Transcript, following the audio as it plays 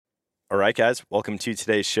All right, guys, welcome to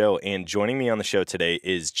today's show. And joining me on the show today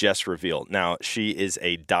is Jess Reveal. Now, she is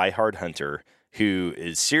a diehard hunter who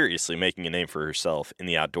is seriously making a name for herself in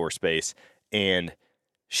the outdoor space, and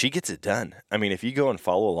she gets it done. I mean, if you go and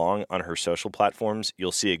follow along on her social platforms,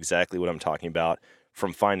 you'll see exactly what I'm talking about,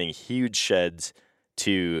 from finding huge sheds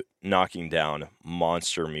to knocking down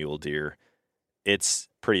monster mule deer. It's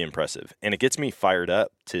pretty impressive, and it gets me fired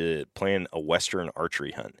up to plan a Western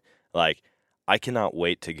archery hunt. Like, I cannot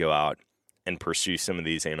wait to go out and pursue some of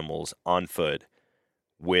these animals on foot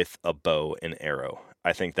with a bow and arrow.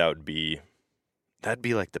 I think that'd be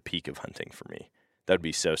like the peak of hunting for me. That'd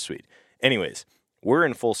be so sweet. Anyways, we're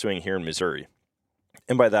in full swing here in Missouri.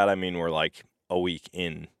 And by that, I mean we're like a week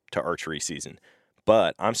into archery season.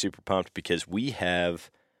 But I'm super pumped because we have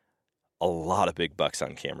a lot of big bucks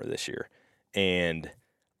on camera this year. And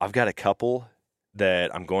I've got a couple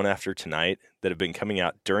that I'm going after tonight that have been coming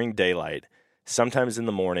out during daylight, sometimes in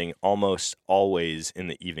the morning, almost always in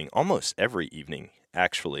the evening, almost every evening,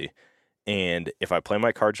 actually. And if I play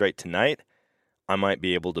my cards right tonight, I might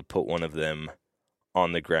be able to put one of them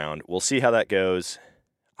on the ground. We'll see how that goes.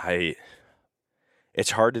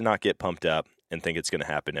 It's hard to not get pumped up and think it's going to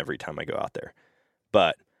happen every time I go out there.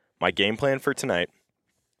 But my game plan for tonight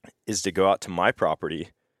is to go out to my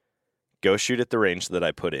property, go shoot at the range that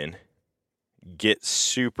I put in, get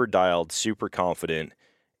super dialed, super confident,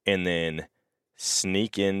 and then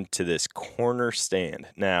sneak into this corner stand.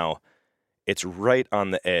 Now, it's right on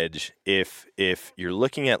the edge. If you're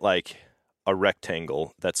looking at like a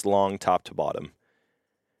rectangle that's long top to bottom,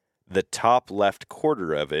 the top left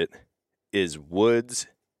quarter of it is woods,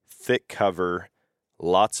 thick cover,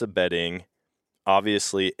 lots of bedding,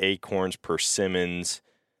 obviously acorns, persimmons,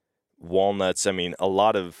 walnuts. I mean, a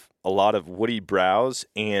lot of woody browse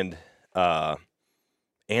and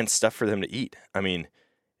stuff for them to eat. I mean,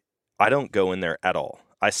 I don't go in there at all.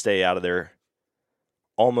 I stay out of there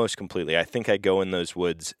almost completely. I think I go in those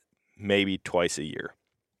woods maybe twice a year.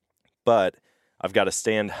 But I've got a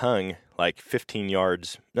stand hung like 15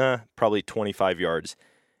 yards, probably 25 yards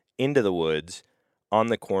into the woods on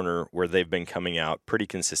the corner where they've been coming out pretty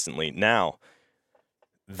consistently. Now,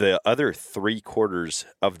 the other 3/4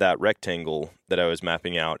 of that rectangle that I was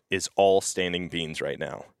mapping out is all standing beans right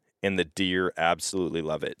now, and the deer absolutely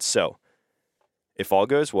love it. So, if all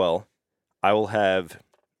goes well, I will have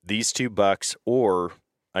these 2 bucks or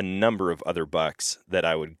a number of other bucks that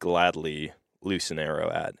I would gladly loose an arrow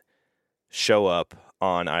at show up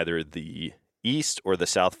on either the east or the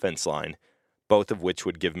south fence line, both of which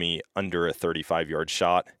would give me under a 35-yard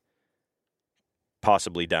shot,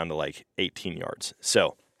 possibly down to like 18 yards.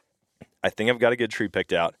 So I think I've got a good tree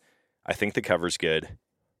picked out. I think the cover's good.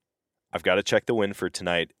 I've got to check the wind for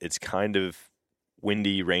tonight. It's kind of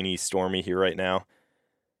windy, rainy, stormy here right now,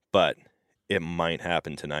 but it might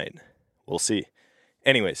happen tonight. We'll see.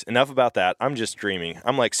 Anyways, enough about that. I'm just dreaming.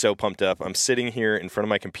 I'm like so pumped up. I'm sitting here in front of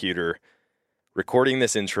my computer recording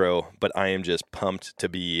this intro, but I am just pumped to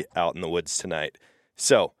be out in the woods tonight.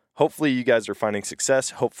 So hopefully you guys are finding success.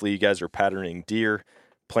 Hopefully you guys are patterning deer,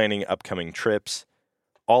 planning upcoming trips.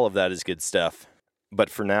 All of that is good stuff. But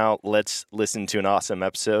for now, let's listen to an awesome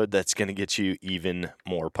episode that's going to get you even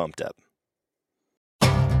more pumped up.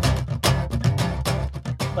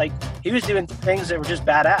 Like, he was doing things that were just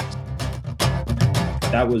badass.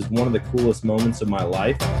 That was one of the coolest moments of my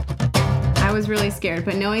life. I was really scared,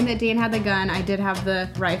 but knowing that Dan had the gun, I did have the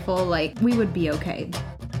rifle, like, we would be okay.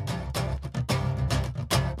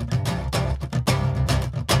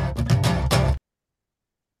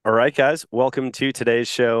 All right, guys, welcome to today's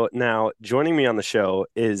show. Now, joining me on the show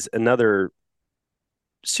is another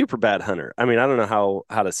super bad hunter. I mean, I don't know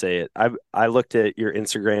how to say it. I looked at your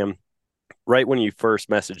Instagram right when you first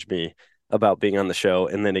messaged me about being on the show,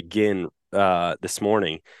 and then again this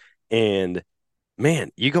morning. And man,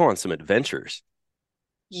 you go on some adventures.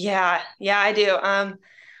 Yeah, I do.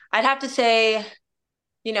 I'd have to say,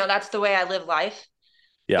 that's the way I live life.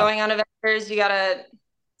 Yeah. Going on adventures, you gotta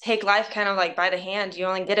take life kind of like by the hand. You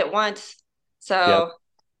only get it once. So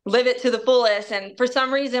live it to the fullest. And for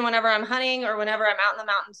some reason, whenever I'm hunting or whenever I'm out in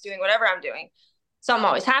the mountains doing whatever I'm doing, something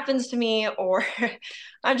always happens to me, or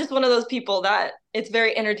I'm just one of those people that it's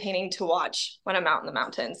very entertaining to watch when I'm out in the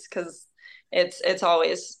mountains, because it's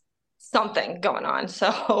always something going on.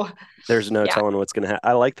 So there's no telling what's going to happen.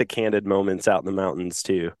 I like the candid moments out in the mountains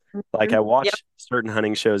too. Like, I watch certain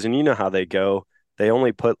hunting shows, and you know how they go. They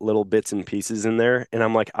only put little bits and pieces in there. And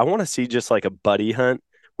I'm like, I want to see just like a buddy hunt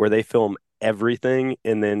where they film everything.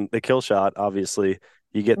 And then the kill shot, obviously,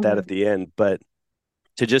 you get that at the end. But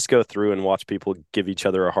to just go through and watch people give each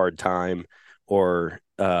other a hard time, or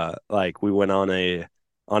like we went on a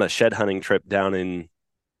shed hunting trip down in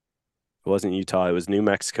It wasn't Utah. It was New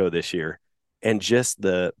Mexico this year. And just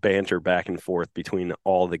the banter back and forth between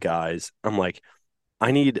all the guys. I'm like,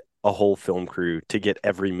 I need a whole film crew to get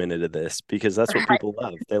every minute of this because that's what people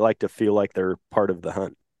love. They like to feel like they're part of the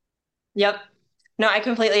hunt. Yep. No, I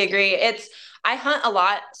completely agree. I hunt a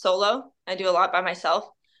lot solo. I do a lot by myself.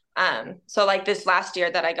 So like this last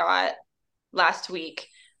year that I got last week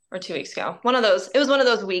or 2 weeks ago, it was one of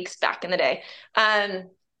those weeks back in the day.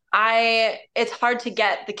 It's hard to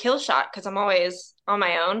get the kill shot because I'm always on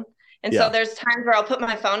my own. And so there's times where I'll put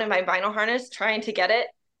my phone in my vinyl harness trying to get it.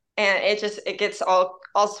 And it gets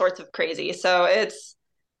all sorts of crazy. So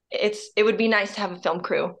it would be nice to have a film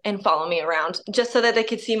crew and follow me around just so that they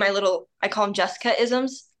could see my little, I call them Jessica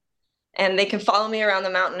isms, and they can follow me around the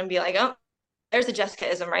mountain and be like, oh, there's a Jessica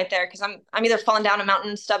ism right there. Cause I'm either falling down a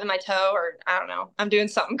mountain, stubbing my toe, or I don't know, I'm doing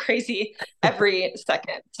something crazy every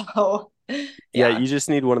second. So yeah, you just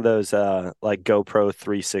need one of those like GoPro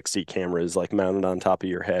 360 cameras like mounted on top of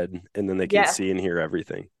your head, and then they can see and hear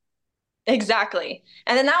everything. Exactly.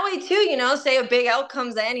 And then that way too, say a big elk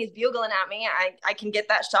comes in, he's bugling at me, I can get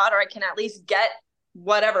that shot, or I can at least get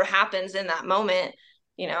whatever happens in that moment.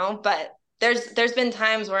 But there's been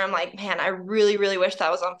times where I'm like, man, I really, really wish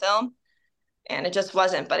that was on film, and it just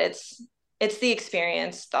wasn't. But it's the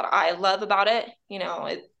experience that I love about it.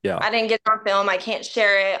 I didn't get it on film. I can't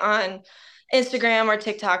share it on Instagram or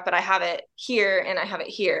TikTok, but I have it here and I have it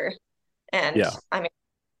here. And I mean,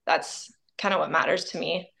 that's kind of what matters to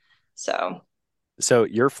me. So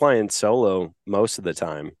you're flying solo most of the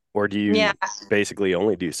time, or do you basically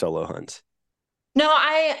only do solo hunts? No,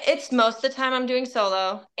 it's most of the time I'm doing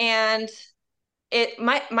solo, and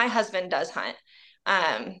my husband does hunt.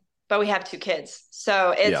 But we have 2 kids.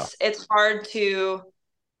 So it's hard to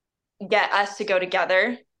get us to go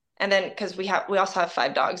together. And then because we also have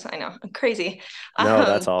 5 dogs. I know, I'm crazy. No,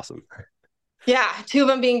 that's awesome. Yeah, 2 of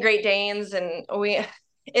them being Great Danes, and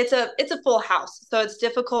it's a full house. So it's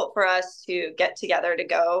difficult for us to get together to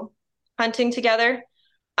go hunting together.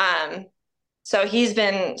 So he's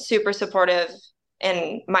been super supportive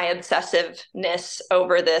in my obsessiveness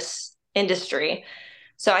over this industry.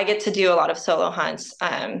 So I get to do a lot of solo hunts.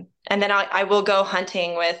 And then I will go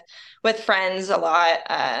hunting with friends a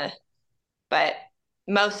lot. But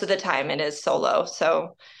most of the time it is solo.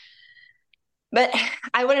 So, but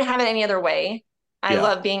I wouldn't have it any other way. I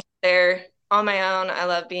love being there on my own. I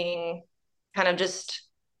love being kind of just,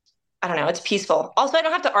 I don't know, it's peaceful. Also, I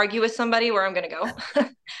don't have to argue with somebody where I'm going to go.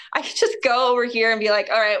 I can just go over here and be like,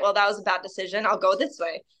 all right, well, that was a bad decision. I'll go this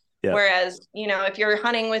way. Yep. Whereas, if you're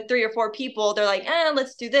hunting with 3 or 4 people, they're like,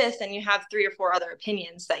 let's do this. And you have 3 or 4 other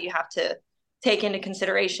opinions that you have to take into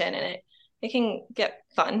consideration. And it can get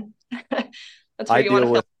fun. That's where you want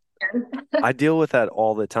to feel. I deal with that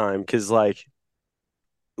all the time. Cause like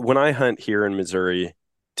when I hunt here in Missouri,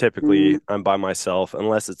 typically I'm by myself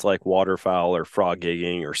unless it's like waterfowl or frog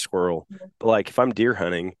gigging or squirrel. But like if I'm deer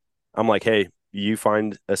hunting, I'm like, hey, you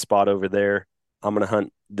find a spot over there. I'm going to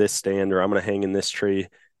hunt this stand, or I'm going to hang in this tree.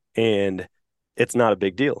 And it's not a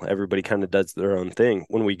big deal. Everybody kind of does their own thing.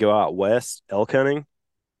 When we go out west elk hunting,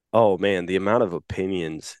 oh man, the amount of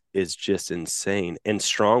opinions is just insane, and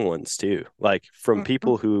strong ones too. Like from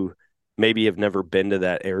people who maybe have never been to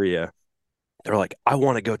that area, they're like, I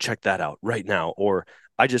want to go check that out right now, or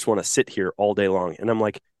I just want to sit here all day long. And I'm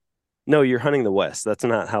like, no, you're hunting the West. That's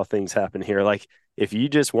not how things happen here. Like if you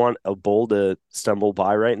just want a bull to stumble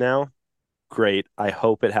by right now, great. I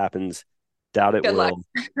hope it happens. Doubt it will.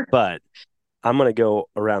 But I'm going to go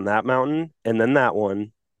around that mountain and then that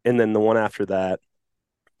one and then the one after that.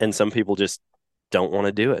 And some people just don't want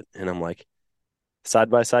to do it. And I'm like,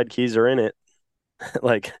 side-by-side keys are in it.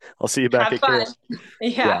 Like, I'll see you back at camp.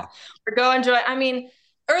 Yeah. Or go enjoy. I mean,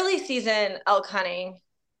 early season elk hunting,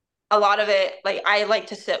 a lot of it, like I like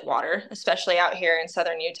to sit water, especially out here in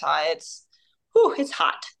southern Utah. It's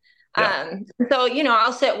hot. Yeah. So,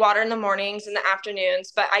 I'll sit water in the mornings and the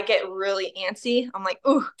afternoons, but I get really antsy. I'm like,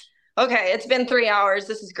 ooh, okay, it's been 3 hours.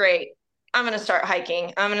 This is great. I'm going to start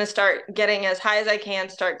hiking. I'm going to start getting as high as I can,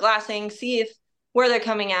 start glassing, see where they're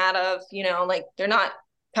coming out of, like they're not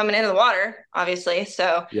coming into the water, obviously.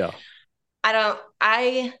 So yeah,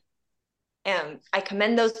 I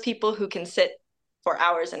commend those people who can sit for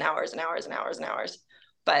hours and hours and hours and hours and hours.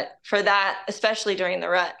 But for that, especially during the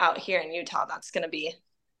rut out here in Utah, that's going to be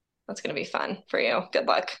fun for you. Good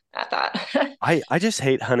luck at that. I just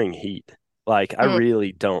hate hunting heat. Like I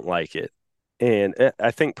really don't like it. And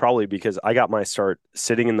I think probably because I got my start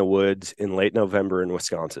sitting in the woods in late November in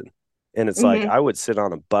Wisconsin. And it's like I would sit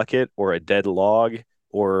on a bucket or a dead log,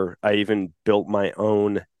 or I even built my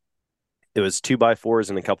own. It was 2x4s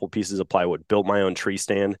and a couple pieces of plywood, built my own tree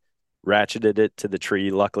stand ratcheted it to the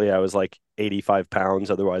tree. Luckily, I was like 85 pounds.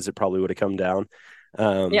 Otherwise, it probably would have come down.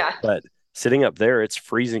 Yeah. But sitting up there, it's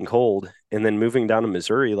freezing cold. And then moving down to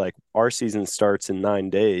Missouri, like our season starts in 9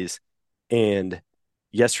 days. And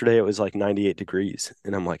yesterday it was like 98 degrees.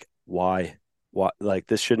 And I'm like, why? Why? Like,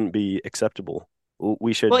 this shouldn't be acceptable.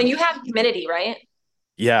 We Well, should, you have humidity, right?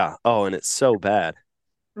 yeah. Oh, and it's so bad.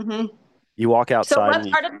 Hmm. You walk So outside what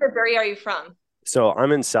and part of Missouri are you from? so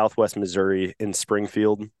I'm in Southwest Missouri in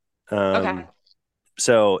Springfield. Okay. Um,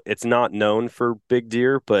 so it's not known for big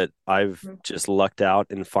deer, but I've Mhm. just lucked out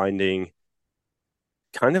in finding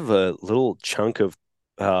kind of a little chunk of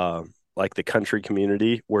uh, like the country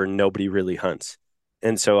community where nobody really hunts.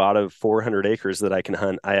 And so out of 400 acres that I can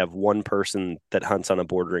hunt, I have one person that hunts on a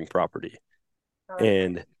bordering property.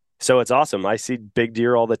 And so it's awesome. I see big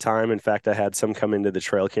deer all the time. In fact, I had some come into the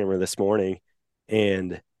trail camera this morning,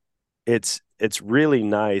 and it's really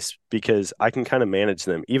nice because I can kind of manage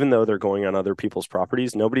them even though they're going on other people's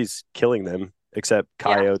properties. Nobody's killing them except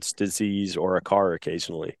Yeah. coyotes, disease, or a car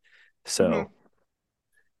occasionally. Hmm. So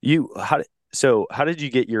you how did you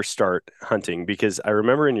get your start hunting? Because I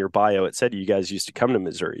remember in your bio it said you guys used to come to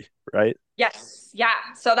Missouri, right? Yes. Yeah.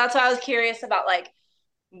 So that's why I was curious about like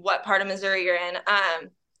what part of Missouri you're in.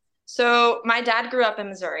 So my dad grew up in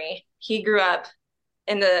Missouri. He grew up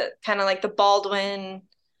in the kind of like the Baldwin,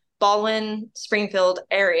 Springfield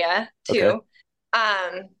area Okay. too.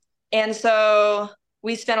 Um, and so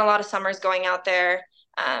we spent a lot of summers going out there.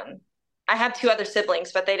 I have two other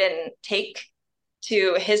siblings, but they didn't take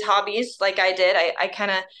to his hobbies like I did. I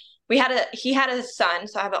kind of he had a son,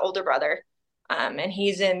 so I have an older brother, and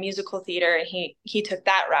he's in musical theater, and he took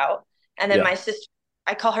that route. And then Yeah. my sister,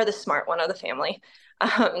 I call her the smart one of the family,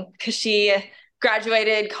 because she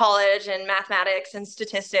graduated college in mathematics and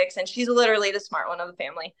statistics, and she's literally the smart one of the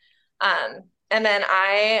family. And then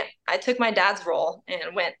I took my dad's role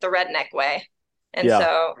and went the redneck way. And Yeah.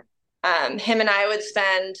 so him and I would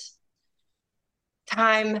spend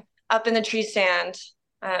time up in the tree stand.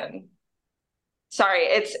 Um, sorry,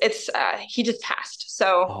 it's he just passed,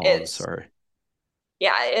 so Oh, I'm it's sorry.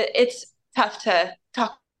 yeah, it's tough to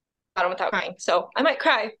talk about him without crying. So I might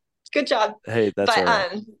cry. Good job, Hey, that's all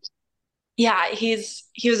but right. yeah, he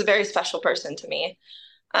was a very special person to me.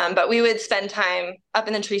 But we would spend time up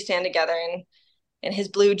in the tree stand together in his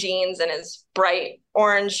blue jeans and his bright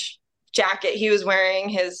orange jacket he was wearing,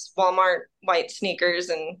 his Walmart white sneakers,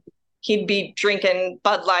 and he'd be drinking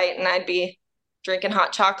Bud Light and I'd be drinking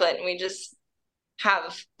hot chocolate. And we just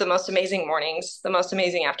have the most amazing mornings, the most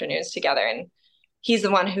amazing afternoons together. And he's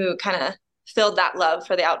the one who kind of filled that love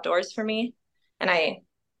for the outdoors for me. And I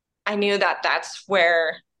knew that that's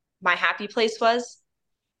where my happy place was.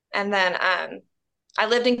 And then I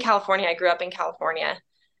lived in California. I grew up in California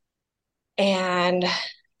and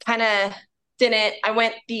kind of didn't, I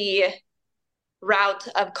went the route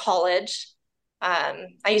of college. I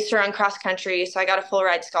used to run cross country, so I got a full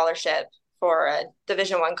ride scholarship for a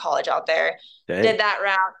Division I college out there. Dang. Did that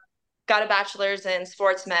route, got a bachelor's in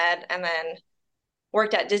sports med, and then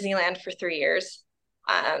worked at Disneyland for 3 years.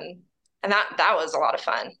 And that was a lot of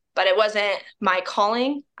fun, but it wasn't my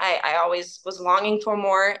calling. I always was longing for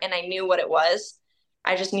more, and I knew what it was.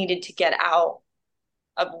 I just needed to get out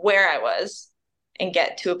of where I was and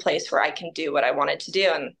get to a place where I can do what I wanted to do.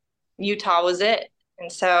 And Utah was it.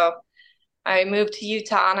 And so I moved to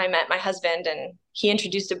Utah and I met my husband and he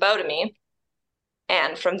introduced a bow to me.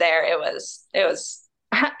 And from there it was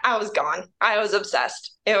I was gone. I was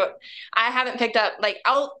obsessed. I haven't picked up like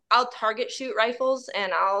I'll target shoot rifles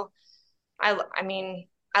and I mean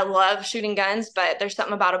I love shooting guns, but there's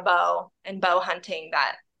something about a bow and bow hunting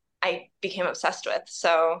that I became obsessed with.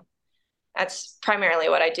 So that's primarily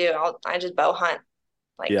what I do. I just bow hunt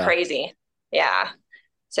like Yeah. crazy. Yeah.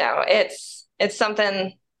 So it's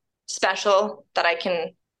something special that I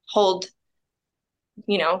can hold,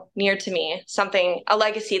 near to me, something, a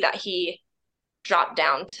legacy that he dropped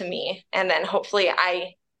down to me. And then hopefully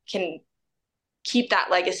I can keep that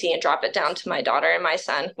legacy and drop it down to my daughter and my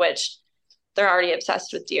son, which they're already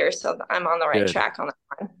obsessed with deer. So I'm on the right Good. track on that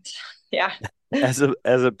one. Yeah. As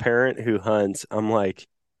a parent who hunts, I'm like,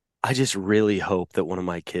 I just really hope that one of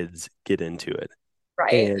my kids get into it.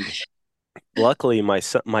 Right. And luckily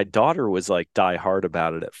my daughter was like die hard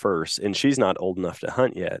about it at first, and she's not old enough to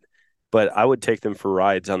hunt yet. But I would take them for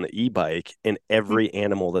rides on the e-bike, and every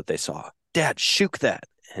animal that they saw, Dad, shoot that.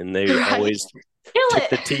 And they Right. always Kill took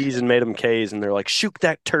the it. T's and made them K's, and they're like, shoot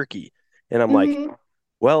that turkey. And I'm like, Mhm.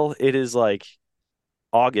 well, it is like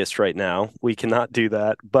August right now. We cannot do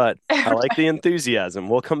that, but I like the enthusiasm.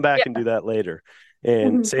 We'll come back Yeah. and do that later.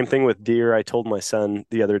 And Mhm. same thing with deer. I told my son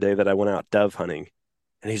the other day that I went out dove hunting,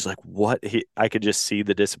 And he's like, what? I could just see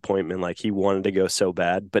the disappointment. Like he wanted to go so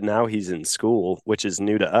bad, but now he's in school, which is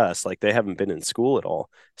new to us. Like they haven't been in school at all.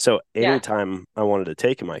 So Yeah. anytime I wanted to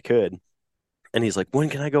take him, I could. And he's like, when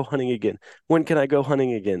can I go hunting again? When can I go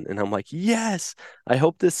hunting again? And I'm like, yes, I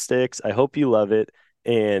hope this sticks. I hope you love it.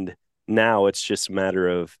 And now it's just a matter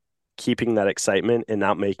of keeping that excitement and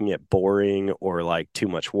not making it boring or like too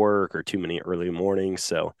much work or too many early mornings.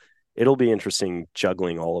 So it'll be interesting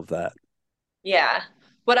juggling all of that. Yeah.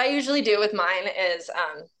 What I usually do with mine is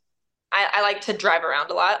I like to drive around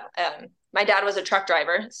a lot. My dad was a truck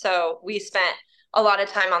driver, so we spent a lot of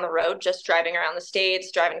time on the road, just driving around the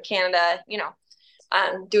States, driving to Canada,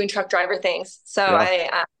 doing truck driver things. So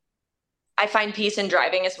Yeah. I find peace in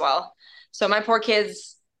driving as well. So my poor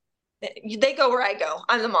kids, they go where I go.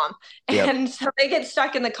 I'm the mom. Yep. And so they get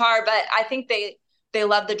stuck in the car, but I think they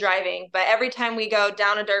love the driving. But every time we go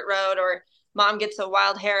down a dirt road or mom gets a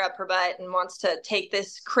wild hair up her butt and wants to take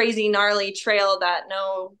this crazy gnarly trail that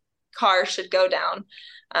no car should go down,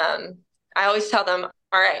 I always tell them,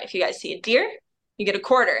 all right, if you guys see a deer, you get a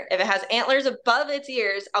quarter. If it has antlers above its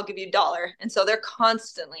ears, I'll give you $1. And so they're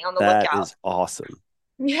constantly on the lookout. That is awesome.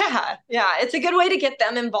 Yeah. It's a good way to get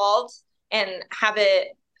them involved and have it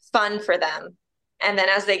fun for them. And then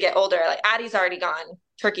as they get older, like Addie's already gone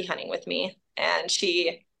turkey hunting with me, and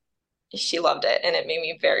she loved it, and it made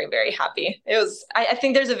me very, very happy. It was, I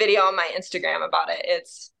think there's a video on my Instagram about it.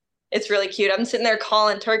 It's really cute. I'm sitting there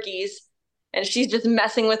calling turkeys, and she's just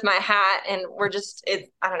messing with my hat, and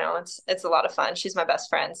I don't know, it's a lot of fun. She's my best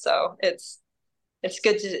friend, so it's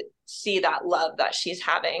good to see that love that she's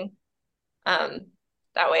having.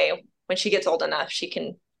 That way, when she gets old enough, she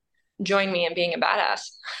can join me in being a badass.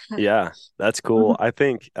 Yeah, that's cool. I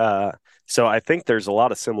think so I think there's a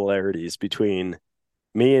lot of similarities between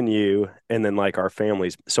me and you and then like our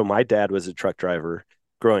families. So my dad was a truck driver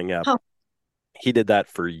growing up. Oh. He did that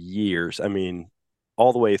for years. I mean,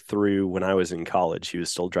 all the way through when I was in college, he was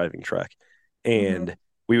still driving truck. And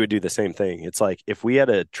we would do the same thing. It's like if we had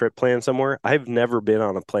a trip planned somewhere, I've never been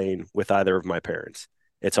on a plane with either of my parents.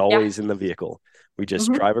 It's always in the vehicle. We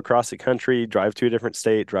just drive across the country, drive to a different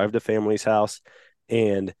state, drive to family's house.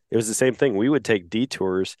 And it was the same thing. We would take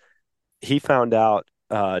detours. He found out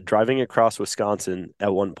driving across Wisconsin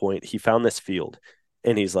at one point, he found this field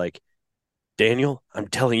and he's like, Daniel, I'm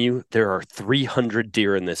telling you, there are 300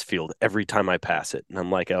 deer in this field every time I pass it. And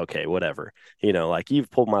I'm like, okay, whatever. Like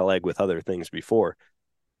you've pulled my leg with other things before.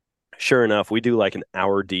 Sure enough, we do like an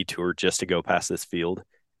hour detour just to go past this field.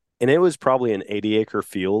 And it was probably an 80-acre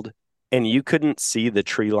field. And you couldn't see the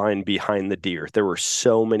tree line behind the deer. There were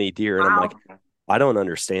so many deer. And I'm like, I don't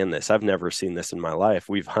understand this. I've never seen this in my life.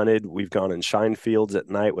 We've hunted, we've gone in shine fields at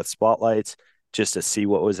night with spotlights just to see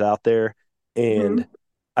what was out there. And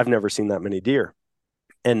I've never seen that many deer.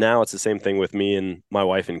 And now it's the same thing with me and my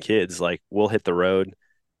wife and kids. Like we'll hit the road.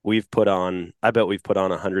 I bet we've put on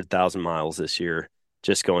 100,000 miles this year,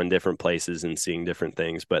 just going different places and seeing different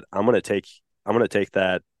things. But I'm going to take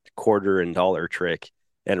that quarter and dollar trick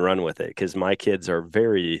and run with it because my kids are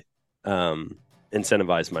very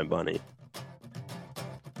incentivized my money.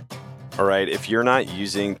 All right, if you're not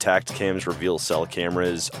using Tactacam's reveal cell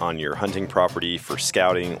cameras on your hunting property for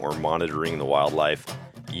scouting or monitoring the wildlife,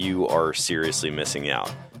 you are seriously missing out.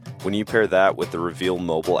 When you pair that with the Reveal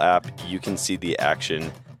mobile app, you can see the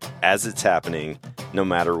action as it's happening, no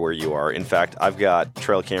matter where you are. In fact, I've got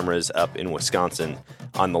trail cameras up in Wisconsin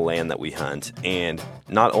on the land that we hunt, and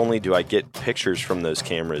not only do I get pictures from those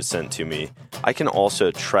cameras sent to me, I can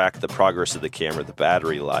also track the progress of the camera, the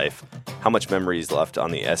battery life, how much memory is left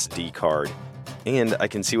on the SD card, and I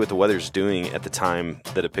can see what the weather's doing at the time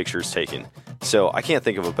that a picture is taken. So I can't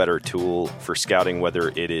think of a better tool for scouting, whether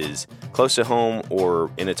it is close to home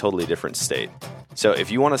or in a totally different state. So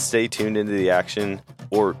if you want to stay tuned into the action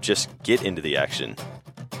or just get into the action,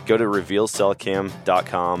 go to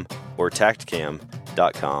revealcellcam.com or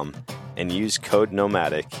tactacam.com and use code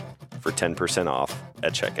Nomadic for 10% off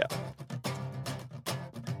at checkout.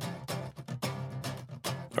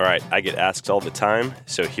 All right, I get asked all the time,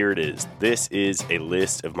 so here it is. This is a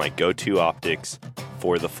list of my go-to optics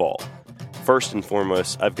for the fall. First and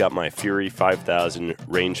foremost, I've got my Fury 5000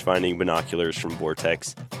 range-finding binoculars from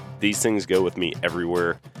Vortex. These things go with me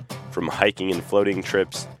everywhere, from hiking and floating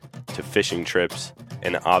trips to fishing trips,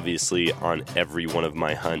 and obviously on every one of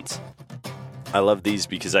my hunts. I love these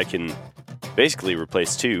because I can basically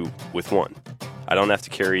replace two with one. I don't have to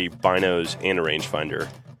carry binos and a rangefinder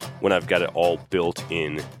when I've got it all built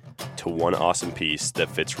in to one awesome piece that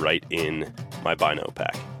fits right in my bino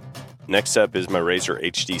pack. Next up is my Razor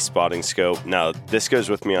HD spotting scope. Now, this goes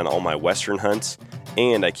with me on all my western hunts,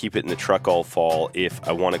 and I keep it in the truck all fall if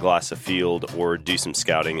I want to glass a field or do some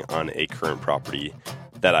scouting on a current property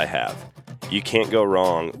that I have. You can't go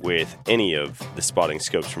wrong with any of the spotting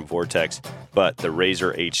scopes from Vortex, but the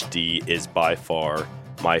Razor HD is by far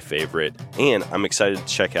my favorite, and I'm excited to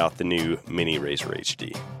check out the new Mini Razor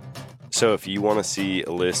HD. So if you want to see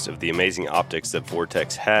a list of the amazing optics that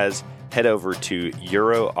Vortex has, head over to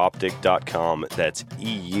eurooptic.com. That's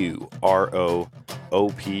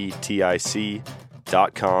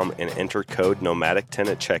EUROOPTIC.com and enter code Nomadic10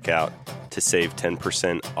 at checkout to save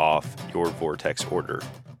 10% off your Vortex order.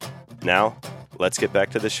 Now, let's get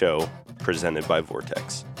back to the show presented by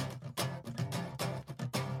Vortex.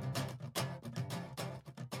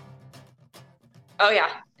 Oh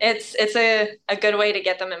yeah, it's a good way to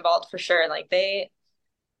get them involved for sure. Like I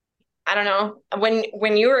don't know,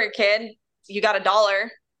 when you were a kid, you got $1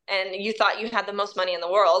 and you thought you had the most money in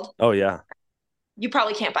the world. Oh yeah. You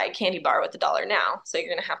probably can't buy a candy bar with $1 now, so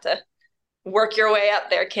you're gonna have to work your way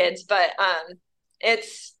up there, kids. But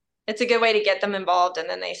it's a good way to get them involved, and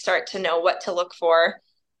then they start to know what to look for.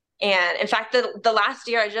 And in fact, the last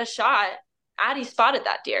deer I just shot, Addie spotted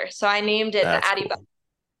that deer, so I named it That's the Addie. cool.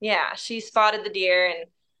 Yeah, she spotted the deer,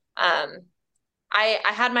 and I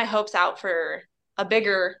had my hopes out for a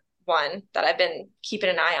bigger one that I've been keeping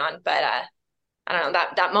an eye on, but I don't know,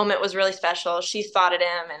 that moment was really special. She spotted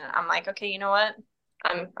him, and I'm like, okay, you know what?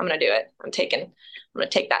 I'm gonna do it. I'm gonna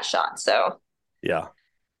take that shot. So Yeah.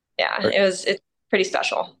 it's pretty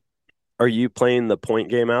special. Are you playing the point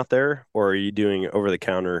game out there, or are you doing over the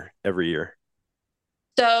counter every year?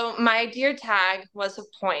 So my deer tag was a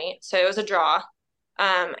point, so it was a draw.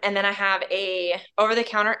 And then I have a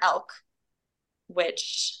over-the-counter elk,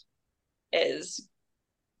 which is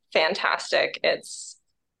fantastic. It's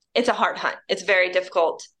a hard hunt. It's very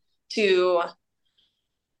difficult to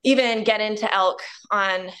even get into elk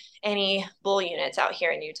on any bull units out here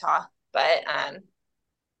in Utah. But I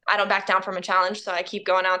don't back down from a challenge, so I keep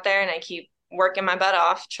going out there and I keep working my butt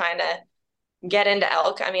off trying to get into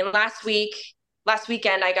elk. I mean, last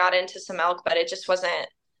weekend I got into some elk, but it just wasn't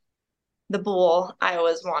the bull I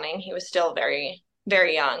was wanting. He was still very,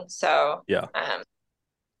 very young. So yeah,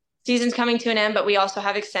 season's coming to an end, but we also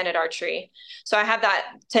have extended archery. So I have that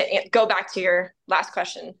to go back to your last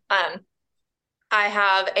question. I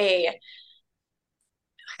had a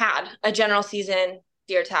general season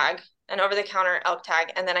deer tag, an over-the-counter elk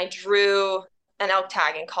tag, and then I drew an elk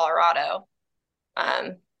tag in Colorado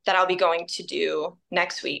that I'll be going to do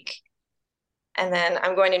next week. And then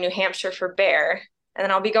I'm going to New Hampshire for bear, and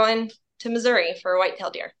then I'll be going to Missouri for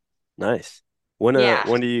whitetail deer. Nice. When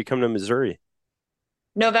do you come to Missouri?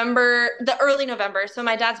 The early November. So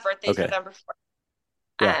my dad's birthday is November 4th.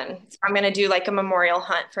 Yeah. So I'm going to do like a memorial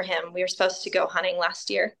hunt for him. We were supposed to go hunting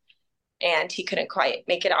last year, and he couldn't quite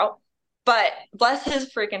make it out. But bless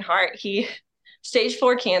his freaking heart, he stage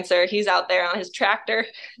 4 cancer. He's out there on his tractor,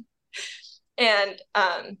 and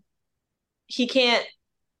he can't.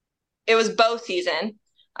 It was bow season,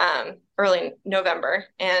 early November,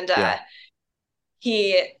 and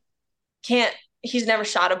he can't. He's never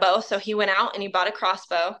shot a bow, so he went out and he bought a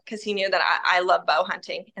crossbow because he knew that I love bow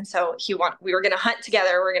hunting, and so we were going to hunt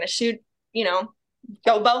together. We're going to shoot,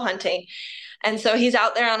 go bow hunting, and so he's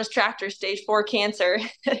out there on his tractor, stage 4 cancer,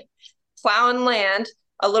 plowing land,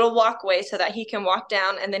 a little walkway so that he can walk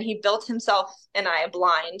down, and then he built himself and I a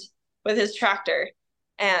blind with his tractor,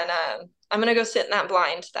 and I'm going to go sit in that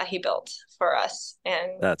blind that he built for us,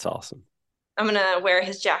 and that's awesome. I'm going to wear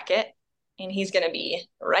his jacket, and he's going to be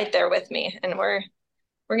right there with me, and we're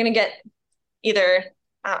going to get either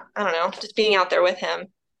I don't know, just being out there with him.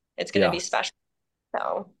 It's going to be special.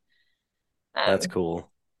 So that's cool.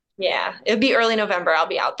 Yeah, it'll be early November. I'll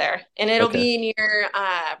be out there, and it'll be near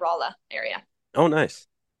Rolla area. Oh, nice.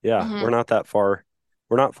 Yeah, We're not that far.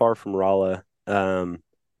 We're not far from Rolla.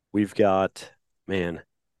 We've got,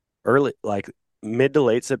 early, like mid to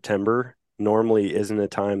late September normally isn't a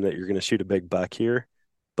time that you're going to shoot a big buck here.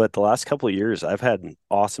 But the last couple of years, I've had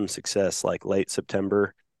awesome success. Like late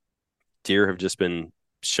September, deer have just been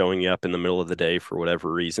showing up in the middle of the day for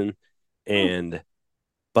whatever reason.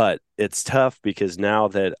 But it's tough because now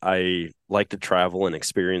that I like to travel and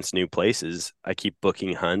experience new places, I keep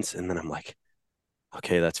booking hunts, and then I'm like,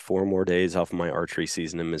 okay, that's 4 more days off of my archery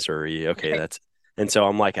season in Missouri. Okay, and so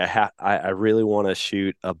I'm like, I really want to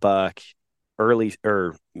shoot a buck early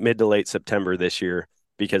or mid to late September this year,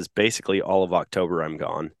 because basically all of October I'm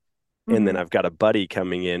gone. And then I've got a buddy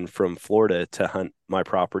coming in from Florida to hunt my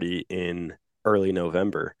property in early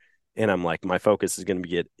November. And I'm like, my focus is going to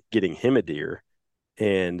be getting him a deer.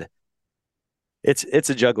 And it's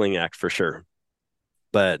a juggling act for sure.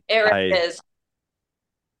 But it is.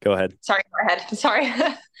 Go ahead. Sorry, go ahead. Sorry.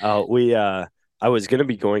 I was going to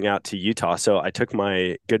be going out to Utah. So I took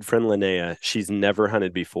my good friend Linnea. She's never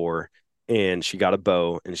hunted before and she got a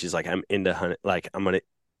bow and she's like, I'm into hunt. Like I'm going to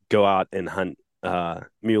go out and hunt,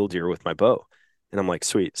 mule deer with my bow. And I'm like,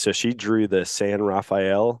 sweet. So she drew the San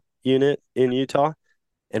Rafael unit in Utah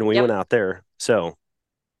and we went Yep. out there. So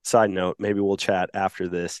side note, maybe we'll chat after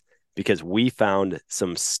this because we found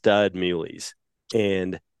some stud muleys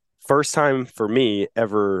and first time for me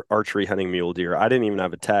ever archery hunting mule deer. I didn't even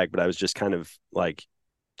have a tag, but I was just kind of like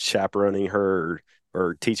chaperoning her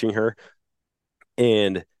or teaching her.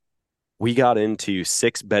 And we got into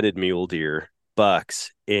 6 bedded mule deer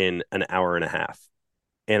bucks in an hour and a half.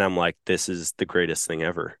 And I'm like, this is the greatest thing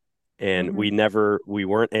ever. And we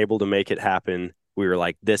weren't able to make it happen. We were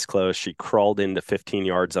like this close. She crawled into 15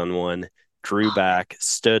 yards on one, drew back,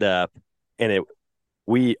 stood up, and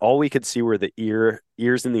all we could see were the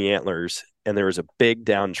ears and the antlers, and there was a big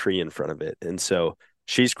down tree in front of it. And so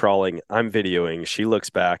she's crawling, I'm videoing, she looks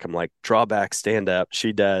back, I'm like, draw back, stand up.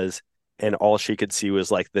 She does, and all she could see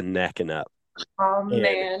was like the neck and up. Oh And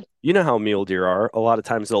man. you know how mule deer are. A lot of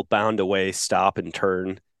times they'll bound away, stop, and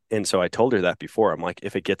turn. And so I told her that before. I'm like,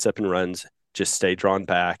 if it gets up and runs, just stay drawn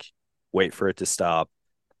back, wait for it to stop.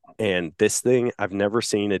 And this thing, I've never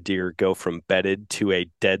seen a deer go from bedded to a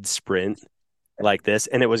dead sprint like this.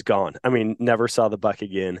 And it was gone. I mean, never saw the buck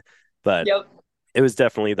again, but Yep. it was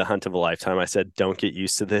definitely the hunt of a lifetime. I said, don't get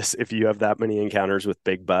used to this. If you have that many encounters with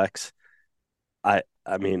big bucks,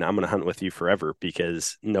 I mean, I'm going to hunt with you forever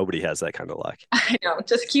because nobody has that kind of luck. I know.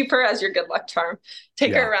 Just keep her as your good luck charm.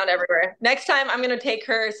 Take her around everywhere. Next time I'm going to take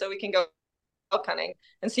her so we can go elk hunting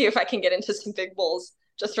and see if I can get into some big bulls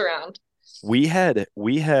just around. So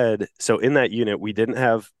in that unit, we didn't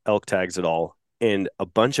have elk tags at all. And a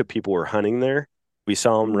bunch of people were hunting there. We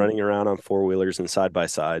saw them running around on 4-wheelers and side by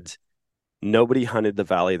sides. Nobody hunted the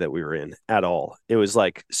valley that we were in at all. It was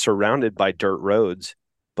like surrounded by dirt roads,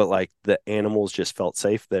 but like the animals just felt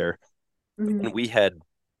safe there. And we had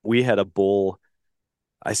a bull.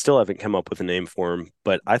 I still haven't come up with a name for him,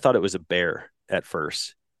 but I thought it was a bear at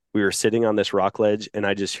first. We were sitting on this rock ledge and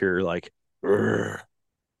I just hear like, "Rrr,"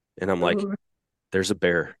 and I'm like, there's a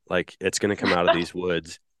bear. Like it's going to come out of these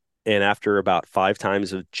woods. And after about 5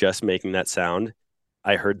 times of just making that sound,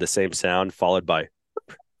 I heard the same sound followed by,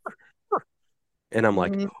 and I'm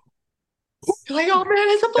like, You're like, oh man,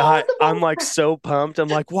 it's a bull. It's a bull. I'm like so pumped. I'm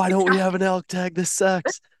like, why don't we have an elk tag? This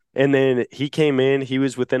sucks. And then he came in. He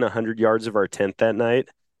was within 100 yards of our tent that night.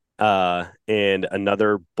 And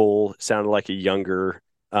another bull sounded like a younger,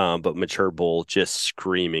 but mature bull just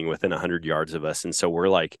screaming within 100 yards of us. And so we're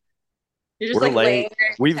like, You're just like laying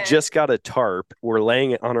there. we've just got a tarp. We're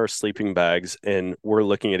laying it on our sleeping bags and we're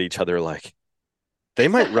looking at each other like they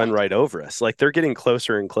might run right over us. Like they're getting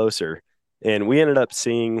closer and closer. And we ended up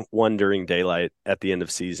seeing one during daylight at the end of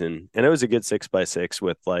season. And it was a good 6x6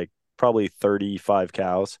 with like probably 35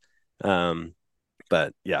 cows.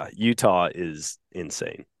 But yeah, Utah is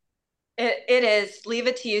insane. It is. Leave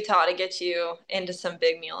it to Utah to get you into some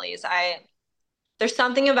big muleys. There's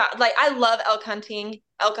something about like I love elk hunting.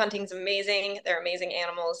 Elk hunting's amazing. They're amazing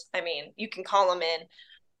animals. I mean, you can call them in.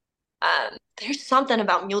 There's something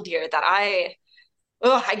about mule deer that I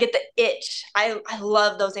get the itch. I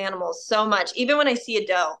love those animals so much. Even when I see a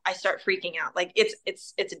doe, I start freaking out. Like it's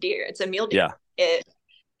a deer. It's a mule deer. Yeah.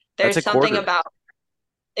 There's That's a something quarter. about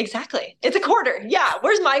exactly. It's a quarter. Yeah.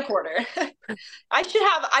 Where's my quarter? I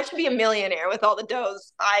should be a millionaire with all the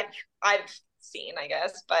does I've seen, I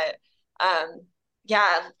guess. But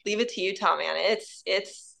yeah, leave it to Utah, man.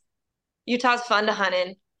 It's Utah's fun to hunt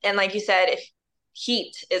in. And like you said, if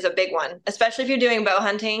heat is a big one, especially if you're doing bow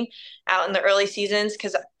hunting out in the early seasons.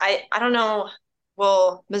 Cause I don't know.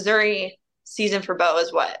 Well, Missouri season for bow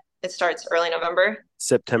is what? It starts early November.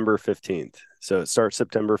 September 15th. So it starts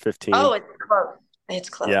September 15th. Oh, it's close. It's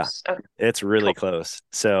close. Yeah. Okay. It's really close.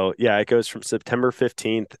 So yeah, it goes from September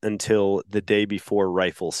 15th until the day before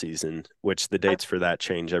rifle season, which the dates for that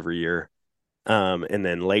change every year. And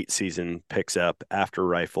then late season picks up after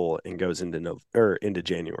rifle and goes into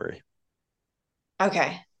January.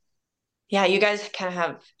 Okay. Yeah, you guys kind of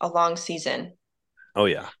have a long season. Oh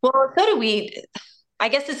yeah. Well, so do we. I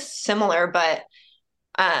guess it's similar, but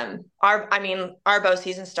our bow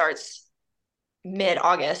season starts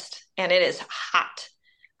mid-August and it is hot.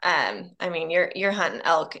 I mean, you're hunting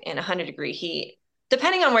elk in 100-degree heat.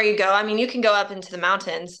 Depending on where you go, I mean, you can go up into the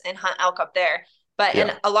mountains and hunt elk up there. But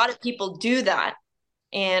and a lot of people do that,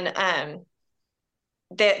 and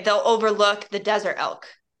they'll overlook the desert elk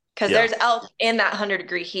because there's elk in that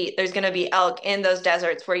 100-degree heat. There's going to be elk in those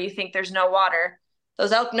deserts where you think there's no water.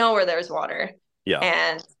 Those elk know where there's water. Yeah.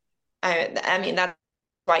 And I mean that's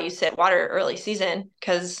why you sit water early season,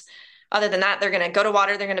 because other than that, they're going to go to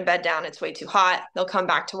water, they're going to bed down. It's way too hot. They'll come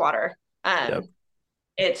back to water. Yep.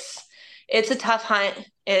 It's a tough hunt.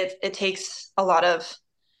 It takes a lot of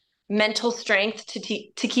mental strength to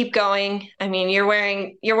keep going. I mean, you're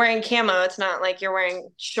wearing camo. It's not like you're wearing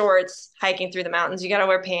shorts hiking through the mountains. You got to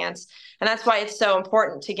wear pants. And that's why it's so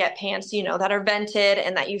important to get pants, you know, that are vented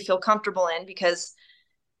and that you feel comfortable in, because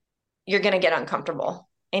you're going to get uncomfortable,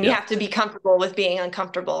 and you have to be comfortable with being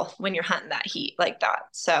uncomfortable when you're hunting that heat like that.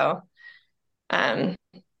 So, I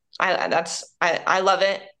love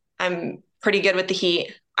it. I'm pretty good with the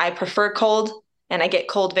heat. I prefer cold, and I get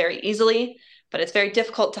cold very easily, but it's very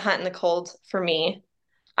difficult to hunt in the cold for me.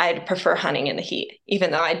 I'd prefer hunting in the heat,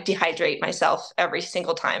 even though I dehydrate myself every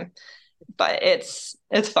single time. But it's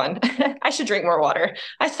fun. I should drink more water.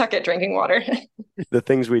 I suck at drinking water. The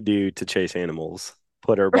things we do to chase animals,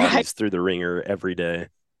 put our bodies through the ringer every day.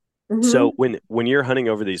 Mm-hmm. So when you're hunting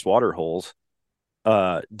over these water holes,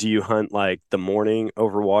 do you hunt like the morning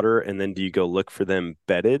over water, and then do you go look for them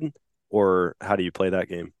bedded, or how do you play that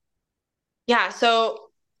game? Yeah, so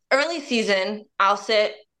early season, I'll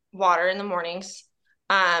sit water in the mornings.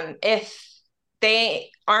 If they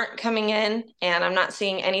aren't coming in and I'm not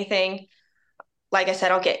seeing anything, like I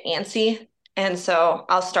said, I'll get antsy. And so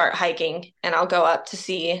I'll start hiking, and I'll go up to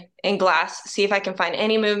see in glass, see if I can find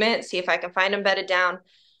any movement, see if I can find them bedded down.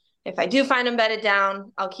 If I do find them bedded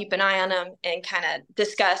down, I'll keep an eye on them and kind of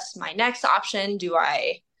discuss my next option. Do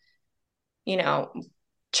I, you know,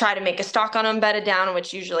 try to make a stalk on them bedded down,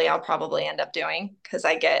 which usually I'll probably end up doing because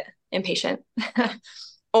I get impatient.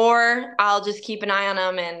 Or I'll just keep an eye on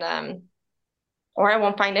them, and or I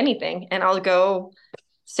won't find anything, and I'll go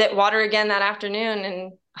sit water again that afternoon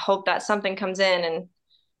and hope that something comes in. And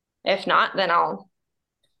if not, then I'll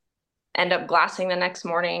end up glassing the next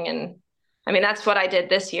morning. And I mean, that's what I did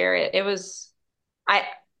this year.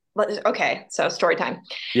 Okay, so story time.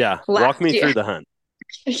 Yeah, walk me through the hunt.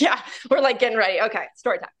 Yeah, we're like getting ready. Okay,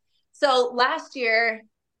 story time. So last year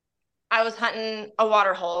I was hunting a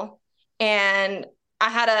water hole, and I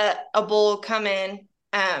had a bull come in,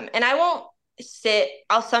 and I'll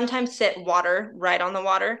sometimes sit water right on the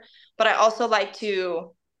water, but I also like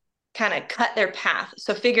to kind of cut their path.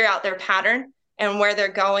 So figure out their pattern and where they're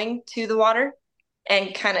going to the water,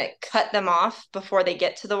 and kind of cut them off before they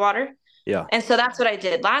get to the water. Yeah. And so that's what I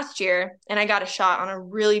did last year, and I got a shot on a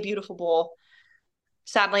really beautiful bull.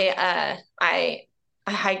 Sadly, I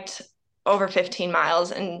hiked over 15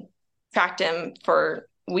 miles and tracked him for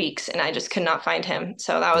weeks, and I just could not find him.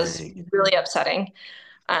 So that was really upsetting.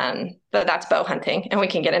 But that's bow hunting, and we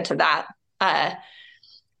can get into that.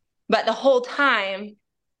 But the whole time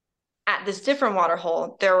at this different water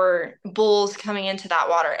hole, there were bulls coming into that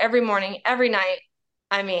water every morning, every night.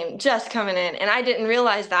 I mean, just coming in. And I didn't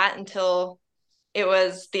realize that until it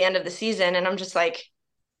was the end of the season. And I'm just like,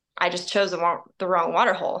 I just chose the wrong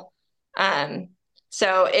water hole.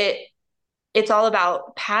 So it's all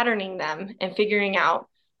about patterning them and figuring out,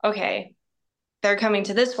 okay, they're coming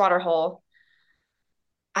to this water hole.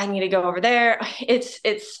 I need to go over there. It's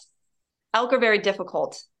elk are very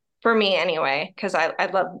difficult for me anyway, because I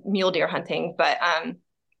love mule deer hunting. But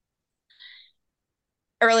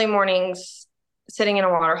early mornings, sitting in a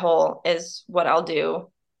water hole is what I'll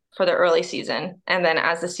do for the early season. And then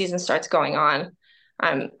as the season starts going on,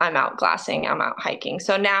 I'm out glassing, I'm out hiking.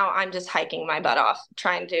 So now I'm just hiking my butt off,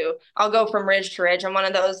 I'll go from ridge to ridge. I'm one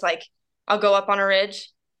of those, like, I'll go up on a ridge.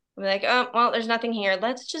 I'm like, oh, well, there's nothing here.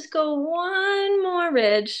 Let's just go one more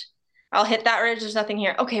ridge. I'll hit that ridge. There's nothing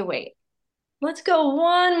here. Okay, wait. Let's go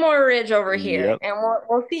one more ridge over here, and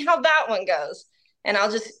we'll see how that one goes. And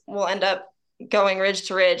we'll end up going ridge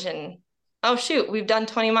to ridge, and oh shoot, we've done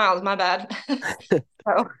 20 miles. My bad.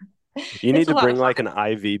 So, you need to bring like an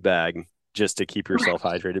IV bag just to keep yourself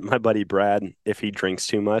hydrated. My buddy Brad, if he drinks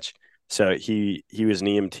too much, so he was an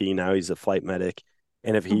EMT, now he's a flight medic.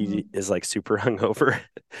 And if he is like super hungover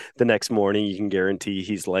the next morning, you can guarantee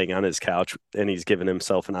he's laying on his couch and he's giving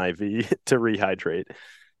himself an IV to rehydrate.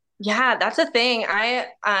 Yeah, that's a thing.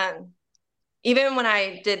 Even when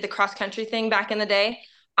I did the cross country thing back in the day,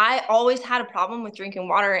 I always had a problem with drinking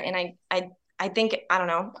water. And I think, I don't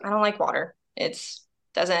know, I don't like water.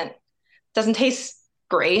 Doesn't taste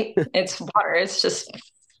great. It's water. It's just,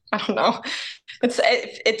 I don't know.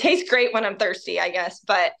 It tastes great when I'm thirsty, I guess,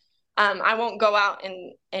 but I won't go out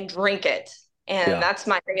and drink it. And that's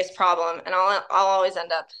my biggest problem. And I'll always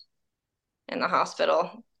end up in the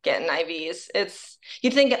hospital getting IVs. You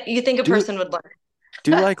think a person would learn.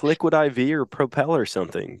 Do like liquid IV or Propel or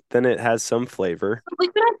something. Then it has some flavor.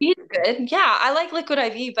 Liquid IV is good. Yeah, I like liquid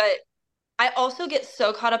IV, but I also get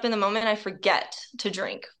so caught up in the moment I forget to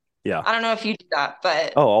drink Yeah. I don't know if you do that,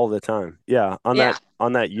 but Oh, all the time. Yeah. yeah.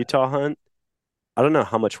 On that Utah hunt, I don't know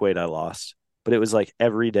how much weight I lost, but it was like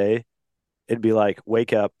every day it'd be like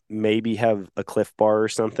wake up, maybe have a Cliff Bar or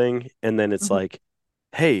something, and then it's Mhm. like,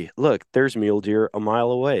 hey, look, there's mule deer a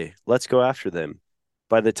mile away. Let's go after them.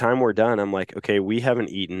 By the time we're done, I'm like, okay, we haven't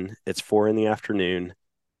eaten. It's 4 in the afternoon.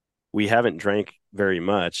 We haven't drank very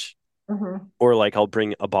much. Mhm. Or like I'll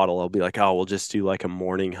bring a bottle. I'll be like, oh, we'll just do like a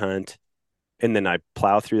morning hunt. And then I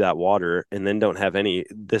plow through that water and then don't have any.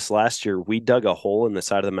 This last year, we dug a hole in the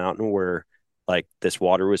side of the mountain where like this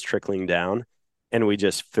water was trickling down, and we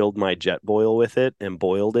just filled my jet boil with it and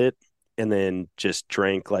boiled it, and then just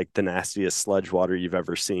drank like the nastiest sludge water you've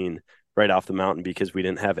ever seen right off the mountain because we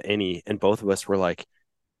didn't have any. And both of us were like,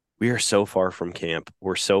 we are so far from camp.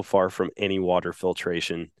 We're so far from any water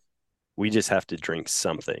filtration. We just have to drink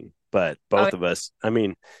something. But Oh, both of us, I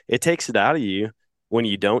mean, it takes it out of you when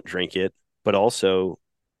you don't drink it, but also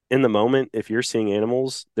in the moment, if you're seeing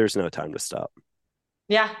animals, there's no time to stop.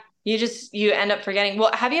 yeah. You end up forgetting.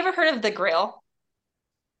 Well, have you ever heard of the Grail?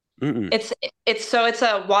 Mm-mm. It's it's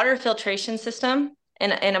a water filtration system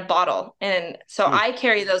in a bottle. And so Mm. I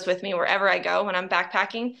carry those with me wherever I go when I'm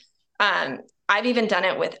backpacking. I've even done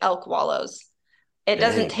it with elk wallows. It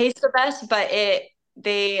doesn't Dang. taste the best, but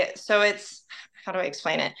it's how do I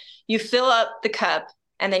explain it? You fill up the cup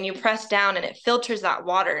and then you press down and it filters that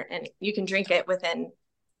water and you can drink it within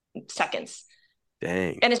seconds.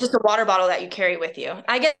 Dang. And it's just a water bottle that you carry with you.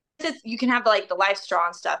 I guess you can have like the life straw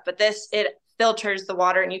and stuff, but this it filters the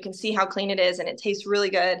water and you can see how clean it is and it tastes really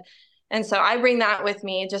good. And so I bring that with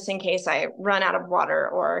me just in case I run out of water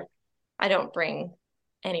or I don't bring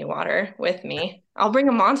any water with me. I'll bring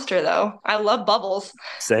a monster though. I love bubbles.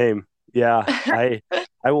 Same. Yeah.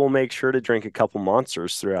 I will make sure to drink a couple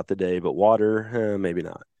monsters throughout the day, but water, maybe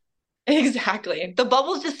not. Exactly. The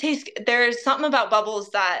bubbles just taste, there's something about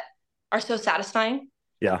bubbles that are so satisfying.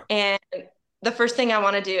 Yeah. And the first thing I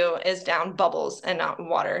want to do is down bubbles and not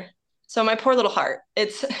water. So my poor little heart,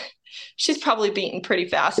 she's probably beating pretty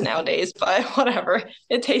fast nowadays, but whatever.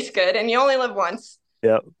 It tastes good. And you only live once.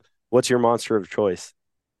 Yep. What's your monster of choice?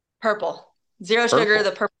 Purple. Zero sugar, Purple.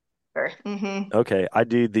 the purple sugar. Okay. I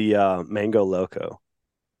do the mango loco.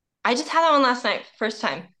 I just had that one last night, first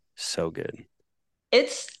time. So good.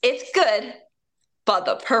 It's good, but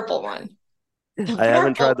the purple one. The I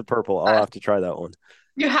haven't purple tried the purple. I'll one. have to try that one.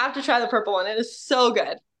 You have to try the purple one. It is so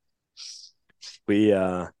good. We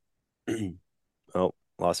oh,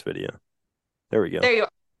 lost video. There we go. There you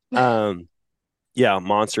are. Um yeah,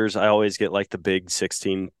 monsters. I always get like the big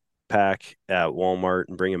 16 pack at Walmart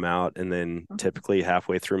and bring them out, and then typically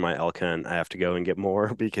halfway through my elk hunt, I have to go and get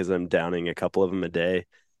more because I'm downing a couple of them a day.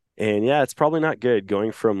 And yeah, it's probably not good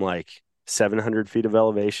going from like 700 feet of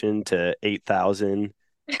elevation to 8,000,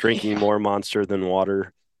 drinking Yeah. more monster than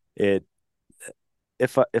water. It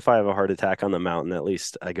if I have a heart attack on the mountain, at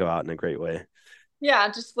least I go out in a great way. Yeah,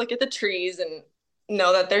 just look at the trees and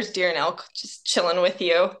know that there's deer and elk just chilling with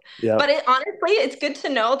you. Yep. But honestly, it's good to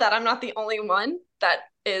know that I'm not the only one that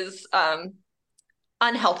is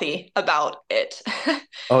unhealthy about it.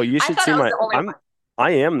 Oh, you I should thought see I was my the only one.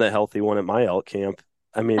 I am the healthy one at my elk camp.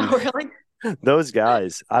 I mean, Oh, really? those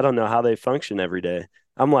guys, I don't know how they function every day.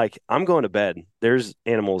 I'm like, I'm going to bed. There's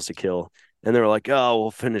animals to kill. And they're like, oh,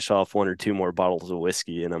 we'll finish off one or two more bottles of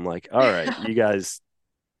whiskey. And I'm like, all right, you guys,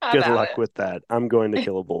 Have good at luck with that. I'm going to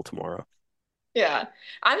kill a bull tomorrow. Yeah.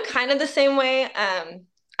 I'm kind of the same way.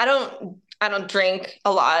 I don't drink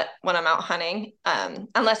a lot when I'm out hunting.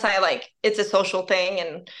 Unless I like it's a social thing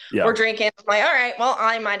and we're Yeah. drinking. I'm like, all right, well,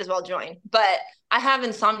 I might as well join. But I have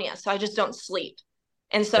insomnia, so I just don't sleep.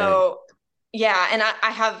 And Dang. so yeah, and I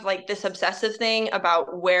have like this obsessive thing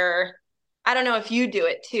about where I don't know if you do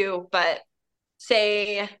it too, but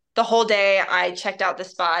say the whole day I checked out the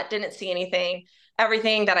spot, didn't see anything.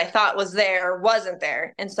 Everything that I thought was there wasn't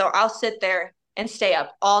there. And so I'll sit there and stay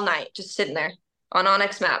up all night, just sitting there on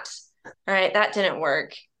Onyx Maps. All right, that didn't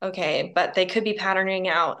work. Okay, but they could be patterning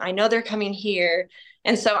out. I know they're coming here.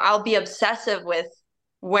 And so I'll be obsessive with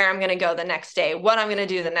where I'm going to go the next day, what I'm going to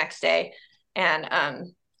do the next day. And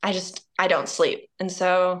I don't sleep. And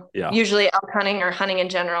so Yeah. usually elk hunting or hunting in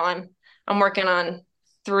general, I'm working on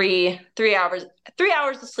three hours, 3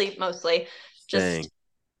 hours of sleep mostly. Dang. Just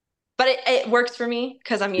but it works for me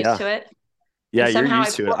because I'm used Yeah. to it. Yeah, And you're somehow I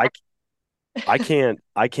used to it. pull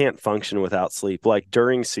I can't function without sleep. Like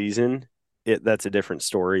during season, that's a different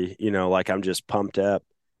story. You know, like I'm just pumped up.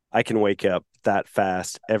 I can wake up that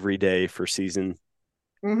fast every day for season.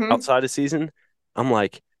 mm-hmm. Outside of season, I'm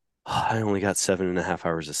like, "Oh, I only got 7.5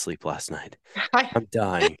 hours of sleep last night. I'm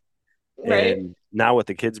dying." Right. And now with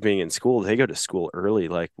the kids being in school, they go to school early.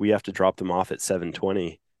 Like we have to drop them off at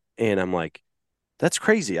 7:20. And I'm like, that's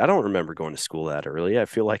crazy. I don't remember going to school that early. I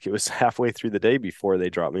feel like it was halfway through the day before they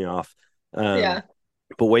dropped me off. Yeah.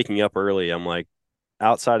 But waking up early, I'm like,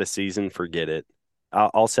 outside of season, forget it.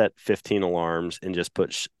 I'll set 15 alarms and just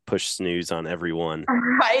push snooze on every one.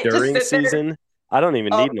 Right. Just During sit there. season, I don't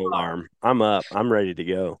even Oh, need an alarm. I'm up. I'm ready to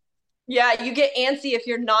go. yeah. You get antsy if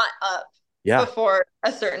you're not up Yeah. before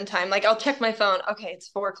a certain time. Like I'll check my phone. Okay, it's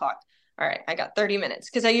 4 o'clock. All right, I got 30 minutes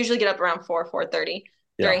because I usually get up around 4:30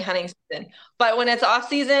 Yeah. during hunting season. But when it's off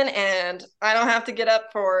season and I don't have to get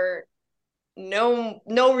up for no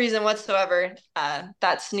reason whatsoever,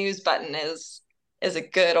 that snooze button is a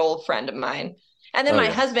good old friend of mine. And then Oh my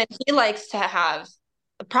yeah. husband, he likes to have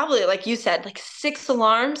probably like you said, like 6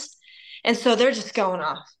 alarms, and so they're just going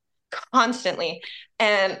off constantly.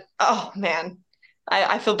 And oh man,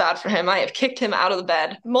 I feel bad for him. I have kicked him out of the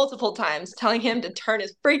bed multiple times, telling him to turn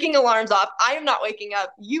his freaking alarms off. I am not waking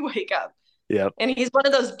up. You wake up. Yep. And he's one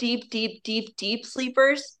of those deep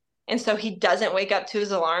sleepers. And so he doesn't wake up to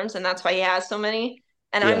his alarms. And that's why he has so many.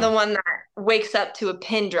 And I'm Yeah. the one that wakes up to a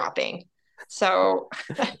pin dropping. So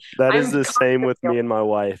That is I'm the same with me and my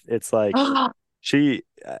wife. It's like oh,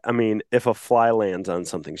 I mean, if a fly lands on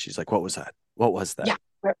something, she's like, what was that? What was that? yeah.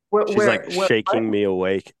 She's like Where shaking me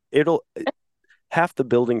awake. Half the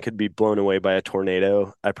building could be blown away by a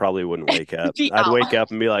tornado. I probably wouldn't wake up. be I'd out. wake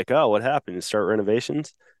up and be like, oh, what happened? And start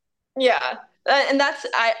renovations. Yeah. And that's,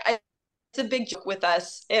 it's a big joke with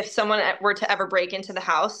us. If someone were to ever break into the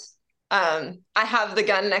house, I have the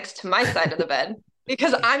gun next to my side of the bed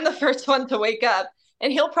because I'm the first one to wake up.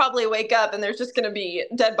 And he'll probably wake up and there's just going to be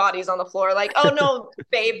dead bodies on the floor. Like, oh no,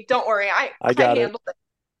 babe, don't worry. I got it. handled it.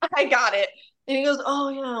 I got it. And he goes, oh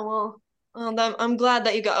yeah, well, I'm glad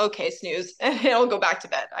that you got, okay, snooze. And he'll go back to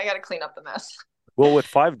bed. I got to clean up the mess. Well, with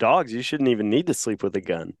 5 dogs, you shouldn't even need to sleep with a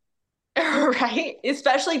gun. Right?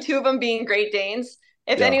 Especially two of them being Great Danes.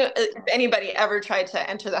 Yeah. If anybody ever tried to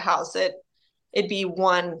enter the house, it'd be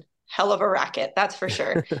one hell of a racket, that's for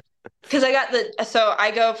sure. Because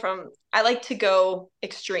I like to go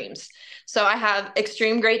extremes. So I have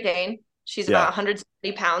extreme Great Dane. She's about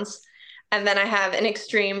 170 pounds. And then I have an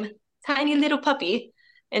extreme tiny little puppy,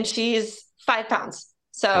 and she's 5 pounds.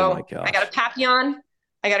 Oh my So I got gosh. a Papillon,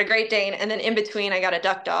 I got a Great Dane, and then in between I got a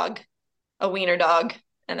duck dog, a wiener dog,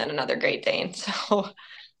 and then another Great Dane. So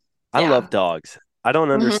I yeah. love dogs. I don't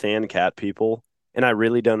Mhm. understand cat people, and I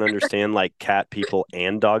really don't understand like cat people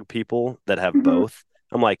and dog people that have Mhm. both.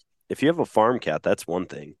 I'm like, if you have a farm cat, that's one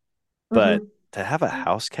thing. But Mhm. to have a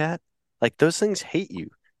house cat, like those things hate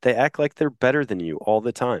you. They act like they're better than you all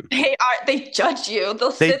the time. They judge you.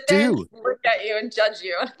 They'll They sit there and do. just look at you and judge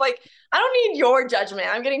you. It's like, I don't need your judgment.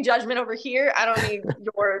 I'm getting judgment over here. I don't need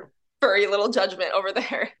your furry little judgment over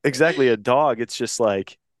there. Exactly. A dog, it's just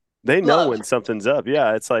like they know Love. when something's up.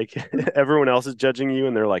 Yeah, it's like everyone else is judging you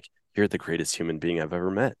and they're like, you're the greatest human being I've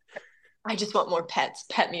ever met. I just want more pets.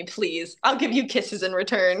 Pet me, please. I'll give you kisses in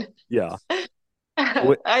return. Yeah.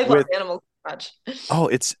 With I love with animals so much. oh,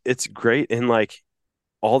 it's great and like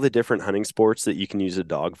all the different hunting sports that you can use a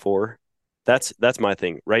dog for. That's my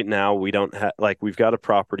thing. Right now we don't have like we've got a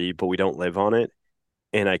property, but we don't live on it.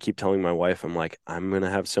 And I keep telling my wife, I'm like, I'm gonna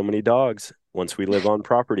have so many dogs once we live on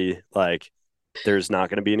property. Like, there's not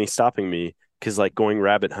gonna be any stopping me. Cause like going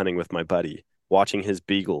rabbit hunting with my buddy, watching his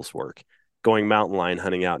beagles work, going mountain lion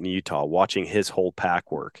hunting out in Utah, watching his whole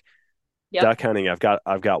pack work. Yep. Duck hunting, I've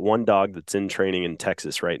got one dog that's in training in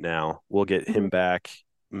Texas right now. We'll get him Mhm. back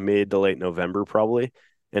mid to late November probably.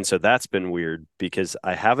 And so that's been weird because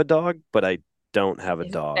I have a dog, but I don't have a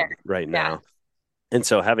He's dog there. right Yeah. now. And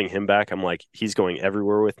so having him back, I'm like, he's going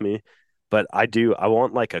everywhere with me. But I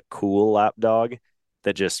want like a cool lap dog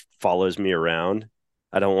that just follows me around.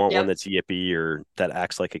 I don't want one Yep. that's yippy or that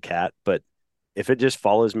acts like a cat. But if it just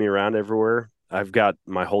follows me around everywhere, I've got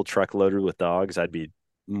my whole truck loaded with dogs. I'd be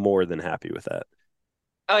more than happy with that.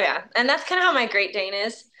 Oh yeah. And that's kind of how my Great Dane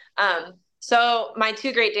is. So my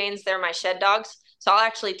two Great Danes, they're my shed dogs. So I'll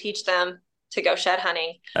actually teach them to go shed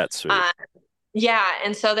hunting. That's sweet. Uh, Yeah,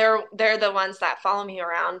 and so they're the ones that follow me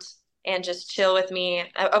around and just chill with me.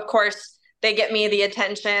 Of course, they get me the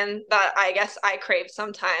attention that I guess I crave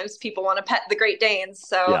sometimes. People want to pet the Great Danes.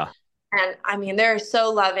 So, Yeah. and I mean, they're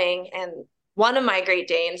so loving. And one of my Great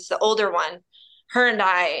Danes, the older one, her and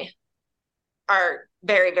I are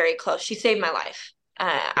very, very close. She saved my life.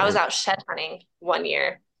 I was Man. out shed hunting one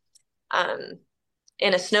year um,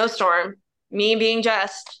 in a snowstorm. Me being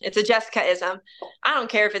it's a Jessica-ism. I don't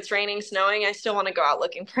care if it's raining, snowing. I still want to go out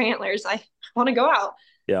looking for antlers. I want to go out.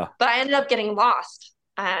 Yeah. But I ended up getting lost.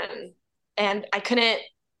 And I couldn't,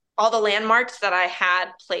 all the landmarks that I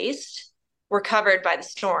had placed were covered by the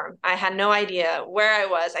storm. I had no idea where I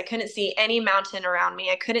was. I couldn't see any mountain around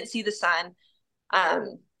me. I couldn't see the sun.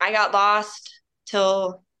 I got lost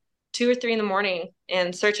till 2 or 3 in the morning,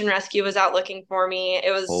 and search and rescue was out looking for me.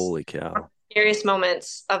 It was Holy one of cow. the scariest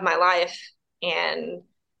moments of my life. And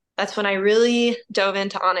that's when I really dove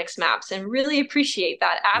into Onyx Maps and really appreciate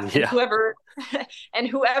that app and Yeah. whoever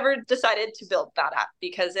decided to build that app,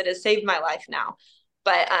 because it has saved my life now.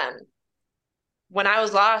 But when I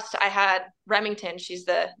was lost, I had Remington, she's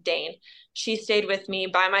the Dane. She stayed with me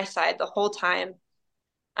by my side the whole time.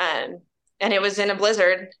 And it was in a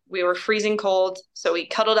blizzard. We were freezing cold, so we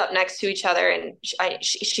cuddled up next to each other, and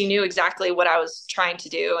she knew exactly what I was trying to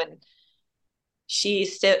do, and she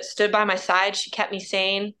stood by my side. She kept me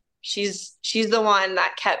sane. She's the one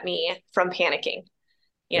that kept me from panicking.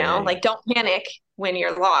 Dang. Like, don't panic when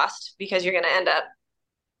you're lost, because you're going to end up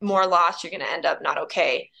more lost. You're going to end up not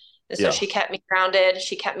okay. And so Yeah. she kept me grounded.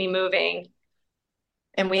 She kept me moving.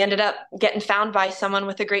 And we ended up getting found by someone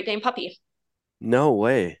with a Great Dane puppy. No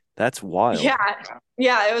way. That's wild. Yeah,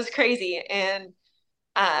 it was crazy. And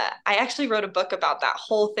I actually wrote a book about that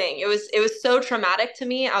whole thing. It was so traumatic to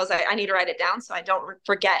me. I was like, I need to write it down so I don't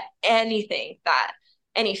forget anything,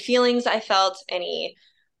 any feelings I felt, any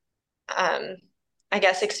I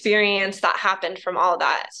guess experience that happened from all of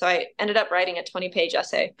that. So I ended up writing a 20-page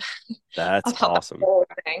essay. That's about awesome. the whole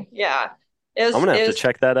thing. Yeah. I'm going to have to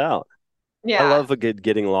check that out. Yeah. I love a good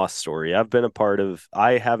getting lost story.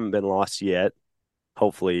 I haven't been lost yet.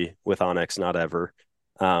 Hopefully with Onyx, not ever.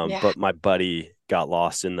 But my buddy got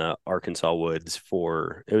lost in the Arkansas woods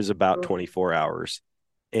it was about 24 hours.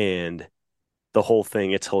 And the whole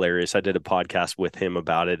thing, it's hilarious. I did a podcast with him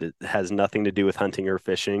about it. It has nothing to do with hunting or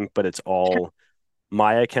fishing, but it's all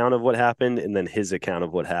my account of what happened and then his account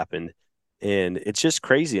of what happened. And it's just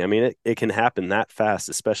crazy. I mean, it can happen that fast,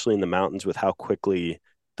 especially in the mountains, with how quickly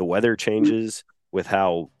the weather changes, with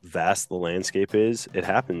how vast the landscape is. It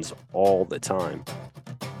happens all the time.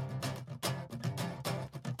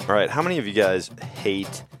 All right, how many of you guys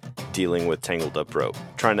hate dealing with tangled up rope?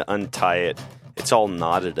 Trying to untie it, it's all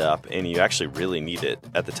knotted up, and you actually really need it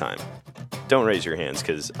at the time. Don't raise your hands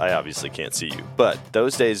because I obviously can't see you, but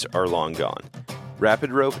those days are long gone.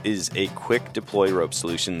 Rapid Rope is a quick deploy rope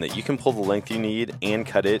solution that you can pull the length you need and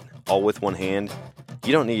cut it all with one hand.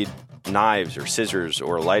 You don't need knives or scissors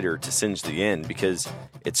or a lighter to singe the end because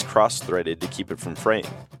it's cross-threaded to keep it from fraying.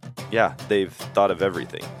 Yeah, they've thought of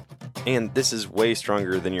everything. And this is way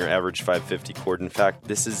stronger than your average 550 cord. In fact,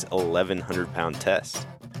 this is 1,100-pound test.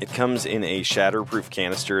 It comes in a shatterproof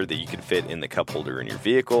canister that you can fit in the cup holder in your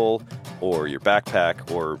vehicle or your backpack,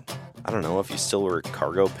 or I don't know, if you still wear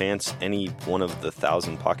cargo pants, any one of the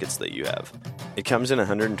 1,000 pockets that you have. It comes in a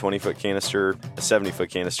 120-foot canister, a 70-foot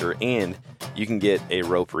canister, and you can get a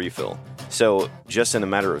rope refill. So just in a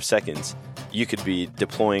matter of seconds, you could be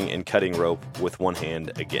deploying and cutting rope with one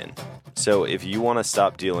hand again. So if you want to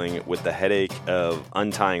stop dealing with the headache of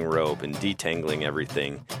untying rope and detangling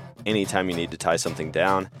everything anytime you need to tie something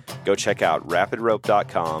down, go check out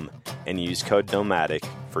rapidrope.com and use code Nomadic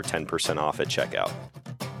for 10% off at checkout.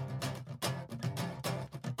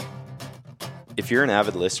 If you're an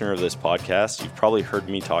avid listener of this podcast, you've probably heard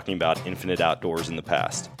me talking about Infinite Outdoors in the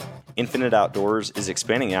past. Infinite Outdoors is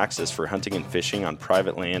expanding access for hunting and fishing on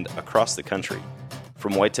private land across the country.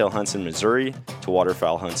 From whitetail hunts in Missouri to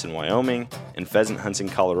waterfowl hunts in Wyoming and pheasant hunts in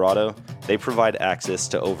Colorado, they provide access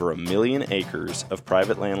to over 1 million acres of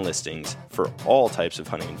private land listings for all types of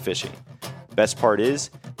hunting and fishing. Best part is,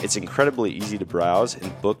 it's incredibly easy to browse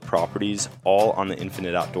and book properties all on the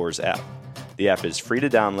Infinite Outdoors app. The app is free to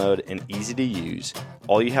download and easy to use.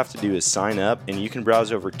 All you have to do is sign up and you can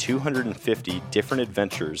browse over 250 different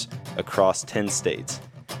adventures across 10 states.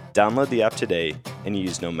 Download the app today and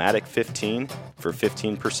use Nomadic15 for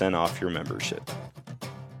 15% off your membership.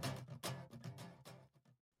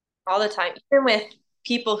 All the time, even with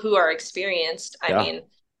people who are experienced. I mean,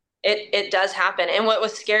 it does happen. And what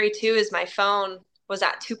was scary too is my phone was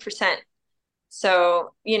at 2%.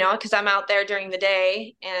 So, because I'm out there during the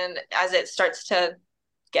day and as it starts to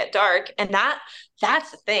get dark, and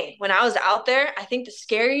that's the thing. When I was out there, I think the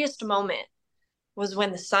scariest moment was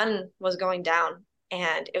when the sun was going down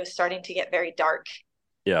and it was starting to get very dark.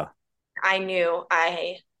 Yeah. I knew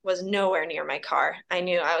I was nowhere near my car. I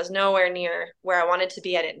knew I was nowhere near where I wanted to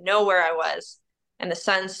be. I didn't know where I was. And the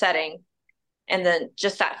sun setting, and then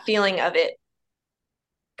just that feeling of it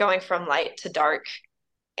going from light to dark,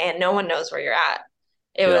 and no one knows where you're at.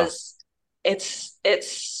 It's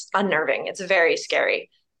unnerving. It's very scary.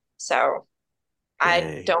 So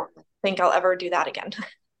I don't think I'll ever do that again.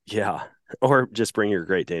 Yeah. Or just bring your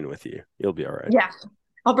Great Dane with you. You'll be all right. Yeah.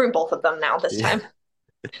 I'll bring both of them now this time.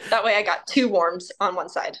 That way I got 2 warms on one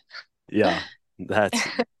side. Yeah. That's,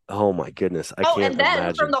 oh my goodness. I Oh, can't and then from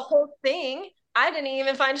imagine. the whole thing, I didn't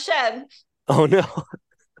even find shed. Oh no.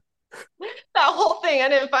 That whole thing, I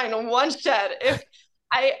didn't find one shed. If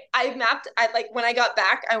I mapped, I like when I got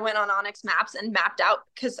back, I went on Onyx Maps and mapped out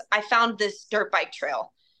because I found this dirt bike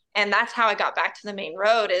trail, and that's how I got back to the main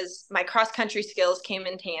road. Is my cross country skills came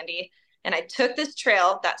in handy, and I took this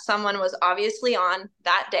trail that someone was obviously on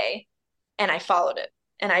that day, and I followed it,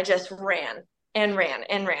 and I just ran and ran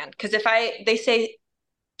and ran. Because they say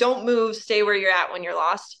don't move, stay where you're at when you're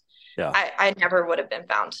lost. Yeah. I never would have been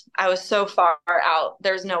found. I was so far out.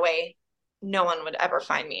 There's no way no one would ever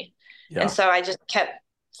find me. Yeah. And so I just kept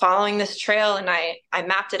following this trail, and I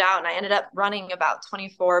mapped it out, and I ended up running about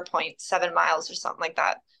 24.7 miles or something like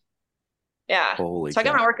that. Yeah. Holy so I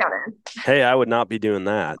got my workout in. Hey, I would not be doing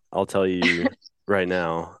that. I'll tell you right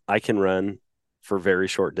now. I can run for very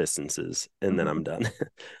short distances and then I'm done.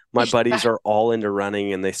 My buddies are all into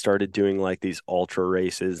running and they started doing like these ultra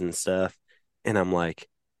races and stuff. And I'm like,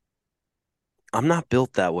 I'm not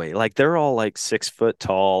built that way. Like they're all like 6 foot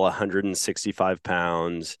tall, 165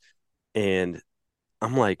 pounds. And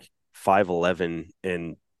I'm like 5'11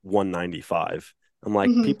 and 195. I'm like,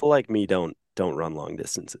 people like me don't run long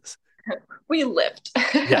distances. We lift.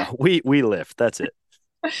 Yeah, we lift. That's it.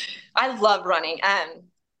 I love running.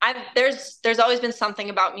 There's always been something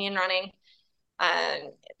about me in running.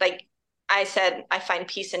 Like I said, I find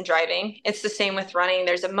peace in driving. It's the same with running.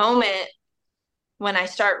 There's a moment when I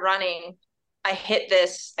start running, I hit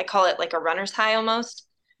this, I call it like a runner's high almost.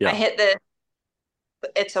 Yeah. I hit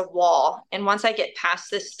it's a wall. And once I get past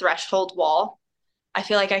this threshold wall, I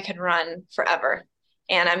feel like I could run forever.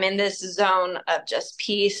 And I'm in this zone of just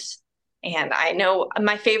peace. And I know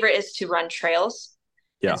my favorite is to run trails.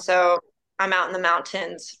 Yeah. And so I'm out in the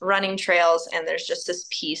mountains running trails, and there's just this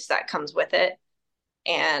peace that comes with it.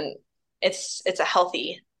 And it's a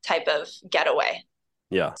healthy type of getaway.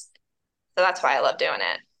 Yeah. So that's why I love doing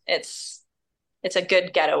it. It's a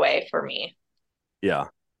good getaway for me. Yeah.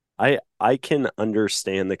 I can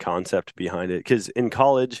understand the concept behind it because in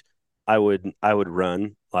college I would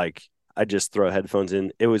run, like I'd just throw headphones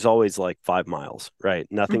in. It was always like 5 miles, right?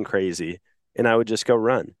 Nothing crazy. And I would just go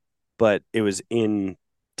run. But it was in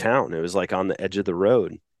town. It was like on the edge of the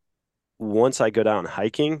road. Once I go down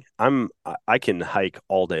hiking, I can hike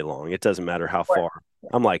all day long. It doesn't matter how far.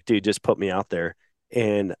 I'm like, dude, just put me out there.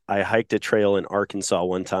 And I hiked a trail in Arkansas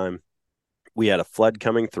one time. We had a flood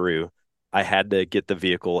coming through. I had to get the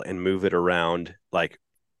vehicle and move it around, like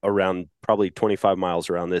around probably 25 miles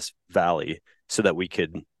around this valley so that we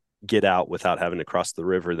could get out without having to cross the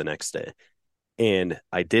river the next day. And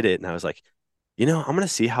I did it. And I was like, I'm going to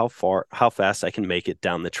see how fast I can make it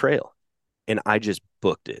down the trail. And I just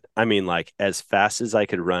booked it. I mean, like as fast as I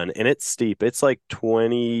could run. And it's steep. It's like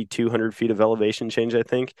 2,200 feet of elevation change, I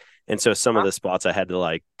think. And so some of the spots I had to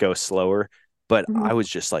like go slower, but I was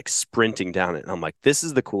just like sprinting down it. And I'm like, this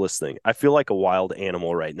is the coolest thing. I feel like a wild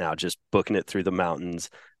animal right now, just booking it through the mountains,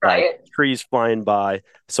 right? Like trees flying by.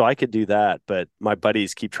 So I could do that. But my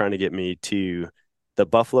buddies keep trying to get me to the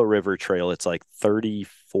Buffalo River Trail. It's like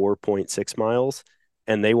 34.6 miles.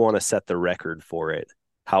 And they want to set the record for it,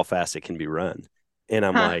 how fast it can be run. And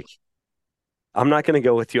I'm like, I'm not going to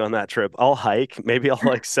go with you on that trip. I'll hike. Maybe I'll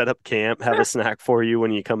like set up camp, have a snack for you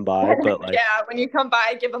when you come by. But like, yeah, when you come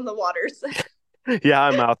by, give them the waters. yeah,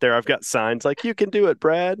 I'm out there. I've got signs like, you can do it,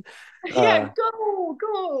 Brad. Yeah,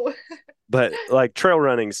 go. But like trail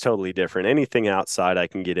running is totally different. Anything outside I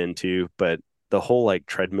can get into, but the whole like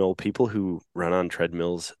treadmill, people who run on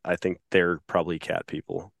treadmills, I think they're probably cat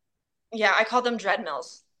people. Yeah, I call them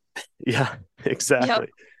dreadmills. Yeah, exactly. Yep.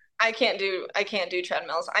 I can't do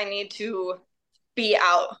treadmills. I need to be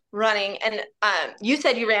out running. And you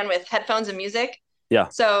said you ran with headphones and music. Yeah.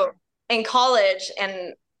 So in college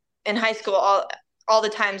and in high school, all the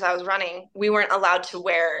times I was running, we weren't allowed to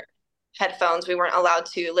wear headphones. We weren't allowed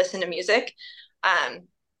to listen to music.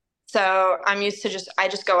 So I'm used to I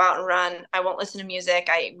just go out and run. I won't listen to music.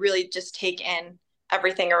 I really just take in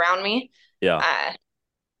everything around me. Yeah.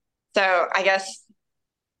 So I guess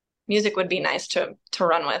music would be nice to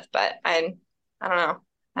run with, but I don't know.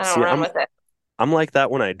 I don't run with it. I'm like that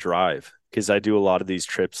when I drive because I do a lot of these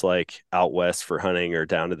trips like out west for hunting or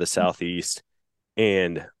down to the southeast.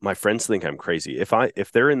 And my friends think I'm crazy.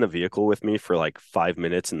 If they're in the vehicle with me for like 5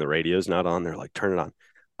 minutes and the radio's not on, they're like, turn it on.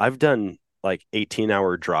 I've done like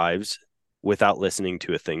 18-hour drives without listening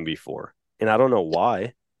to a thing before. And I don't know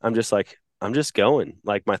why. I'm just going.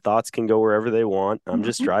 Like my thoughts can go wherever they want. I'm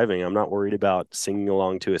just driving. I'm not worried about singing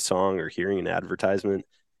along to a song or hearing an advertisement.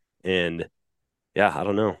 And yeah, I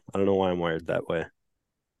don't know. I don't know why I'm wired that way.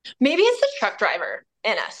 Maybe it's the truck driver.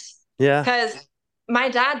 in us. Yeah. Because my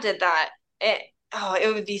dad did that.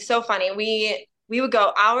 It would be so funny. We would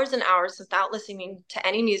go hours and hours without listening to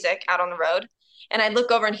any music out on the road. And I'd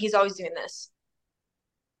look over and he's always doing this.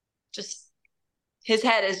 Just his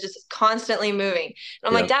head is just constantly moving. And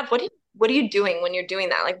I'm like, Dad, what are you doing when you're doing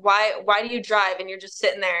that? Like, why do you drive and you're just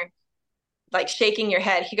sitting there like shaking your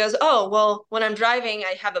head? He goes, oh, well, when I'm driving,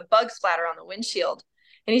 I have a bug splatter on the windshield.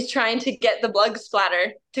 And he's trying to get the bug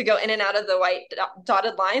splatter to go in and out of the white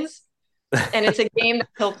dotted lines. And it's a game that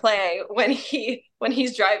he'll play when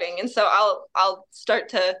he's driving. And so I'll start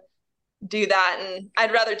to do that, and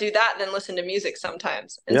I'd rather do that than listen to music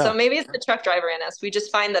sometimes. And so maybe it's the truck driver in us. We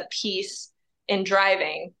just find the peace in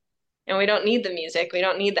driving, and we don't need the music. We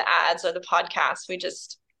don't need the ads or the podcasts. We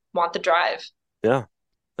just want the drive. Yeah,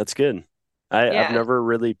 that's good. I've never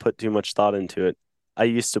really put too much thought into it. I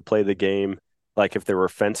used to play the game, like if there were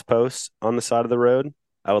fence posts on the side of the road,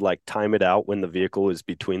 I would like time it out when the vehicle was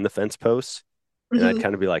between the fence posts. And I'd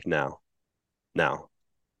kind of be like, now. And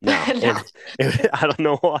I don't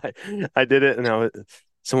know why I did it. And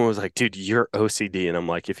someone was like, dude, you're OCD. And I'm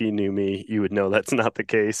like, if you knew me, you would know that's not the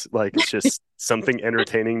case. Like, it's just something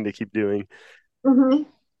entertaining to keep doing. Mm-hmm.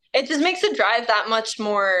 It just makes the drive that much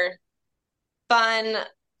more fun.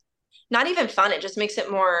 Not even fun. It just makes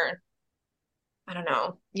it more, I don't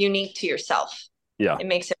know, unique to yourself. Yeah. It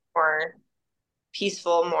makes it more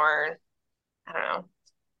peaceful, more, I don't know,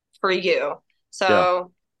 for you.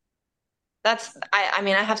 So I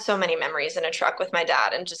mean, I have so many memories in a truck with my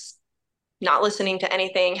dad and just not listening to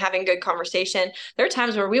anything, having good conversation. There are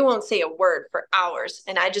times where we won't say a word for hours,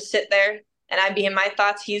 and I just sit there and I'd be in my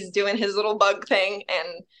thoughts. He's doing his little bug thing,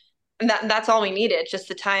 and that's all we needed, just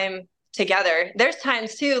the time together. There's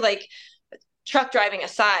times too, like truck driving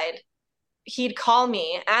aside, he'd call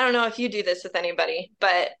me. I don't know if you do this with anybody,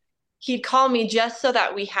 but he'd call me just so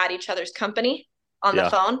that we had each other's company on the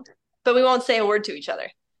phone, but we won't say a word to each other.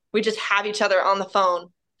 We just have each other on the phone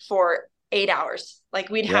for 8 hours. Like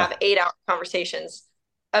we'd have 8-hour conversations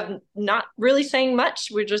of not really saying much.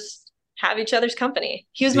 We just have each other's company.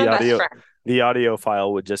 He was my best friend. The audio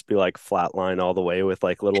file would just be like flatline all the way with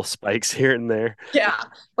like little spikes here and there. Yeah.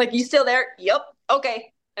 Like, you still there? Yep.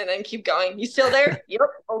 Okay. And then keep going. You still there? Yep.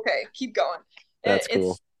 Okay. Keep going. That's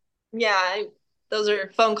cool. Yeah. Those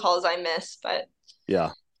are phone calls I miss, but yeah.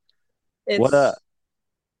 It's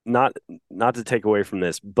not to take away from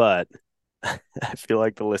this, but I feel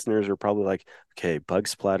like the listeners are probably like, okay, bug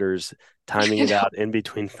splatters, timing it out in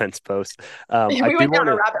between fence posts. We went down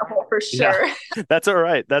a rabbit hole for sure. Yeah, that's all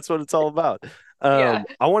right. That's what it's all about. I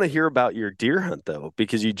want to hear about your deer hunt though,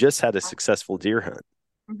 because you just had a successful deer hunt.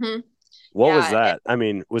 Mm-hmm. What was that? I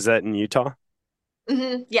mean, was that in Utah?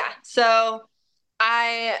 Mm-hmm. Yeah. So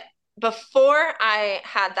before I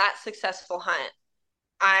had that successful hunt,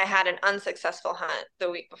 I had an unsuccessful hunt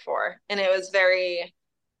the week before, and it was very,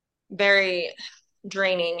 very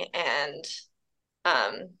draining and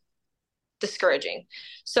discouraging.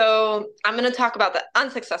 So I'm going to talk about the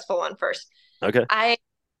unsuccessful one first. Okay. I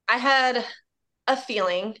had a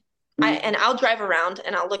feeling, and I'll drive around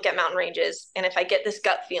and I'll look at mountain ranges, and if I get this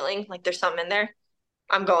gut feeling like there's something in there,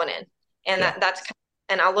 I'm going in. And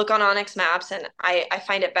and I'll look on Onyx maps, and I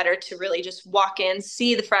find it better to really just walk in,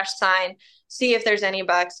 see the fresh sign, see if there's any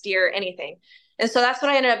bucks, deer, anything. And so that's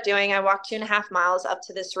what I ended up doing. I walked 2.5 miles up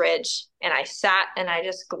to this ridge, and I sat and I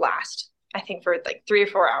just glassed, I think for like 3 or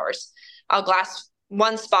 4 hours. I'll glass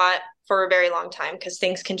one spot for a very long time because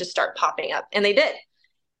things can just start popping up, and they did.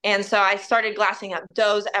 And so I started glassing up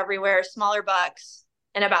does everywhere, smaller bucks,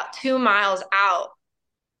 and about 2 miles out,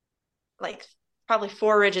 like probably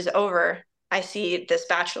 4 ridges over, I see this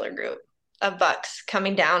bachelor group of bucks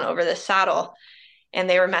coming down over the saddle, and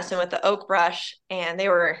they were messing with the oak brush, and they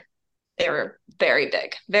were very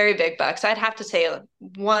big bucks. I'd have to say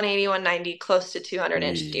 180, 190, close to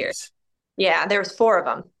 200-inch deer. Yeah, there was 4 of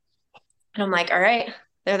them. And I'm like, all right,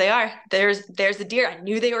 there they are. There's the deer. I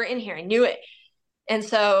knew they were in here. I knew it. And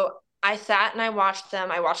so I sat and I watched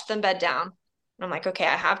them. I watched them bed down. And I'm like, okay,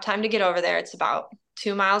 I have time to get over there. It's about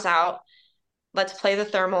 2 miles out. Let's play the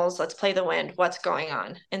thermals. Let's play the wind. What's going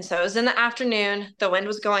on? And so it was in the afternoon. The wind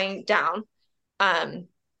was going down.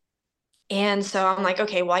 And so I'm like,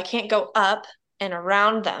 okay, well, I can't go up and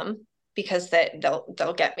around them because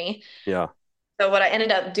they'll get me. Yeah. So what I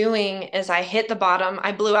ended up doing is I hit the bottom.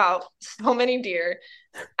 I blew out so many deer,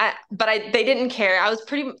 but they didn't care. I was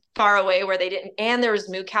pretty far away where they didn't, and there was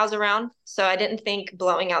moo cows around. So I didn't think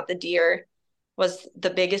blowing out the deer was the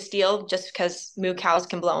biggest deal, just because moo cows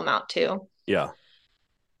can blow them out too. Yeah.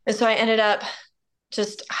 And so I ended up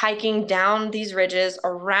just hiking down these ridges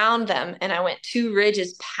around them, and I went 2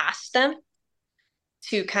 ridges past them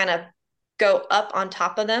to kind of go up on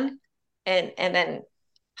top of them and then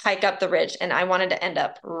hike up the ridge. And I wanted to end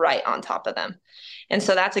up right on top of them. And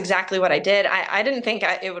so that's exactly what I did. I didn't think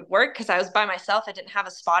it would work because I was by myself. I didn't have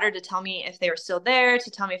a spotter to tell me if they were still there,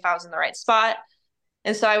 to tell me if I was in the right spot.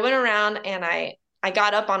 And so I went around and I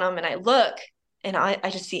got up on them and I look and I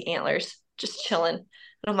just see antlers just chilling. And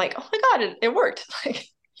I'm like, oh my God, it worked. Like,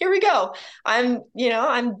 here we go. I'm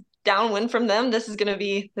downwind from them. This is going to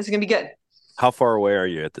be good. How far away are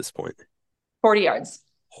you at this point? 40 yards.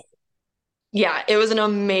 Yeah, it was an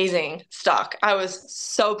amazing stalk. I was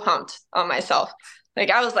so pumped on myself.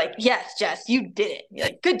 Like, I was like, yes, Jess, you did it. You're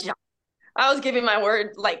like, good job. I was giving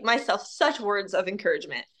myself such words of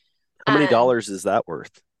encouragement. How many dollars is that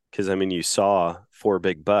worth? Because I mean, you saw 4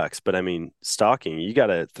 big bucks, but I mean, stalking, you got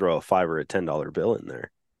to throw a $5 or a $10 bill in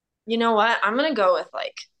there. You know what? I'm gonna go with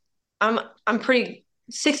I'm pretty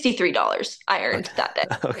 $63 I earned that day.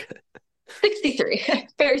 Okay. 63,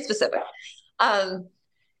 very specific.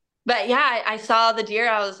 But yeah, I saw the deer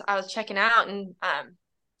I was checking out, and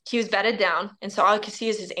he was bedded down, and so all I could see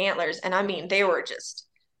is his antlers, and I mean, they were just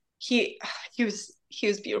he was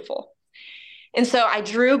beautiful. And so I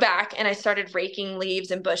drew back and I started raking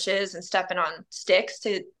leaves and bushes and stepping on sticks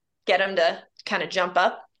to get him to kind of jump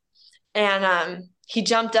up. And he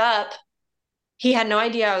jumped up. He had no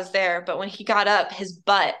idea I was there, but when he got up, his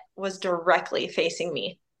butt was directly facing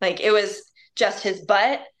me. Like, it was just his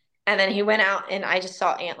butt. And then he went out and I just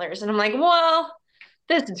saw antlers. And I'm like, well,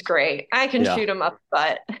 this is great. I can shoot him up the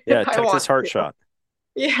butt. Yeah, Texas heart shot.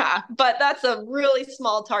 Yeah, but that's a really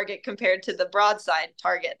small target compared to the broadside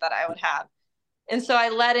target that I would have. And so I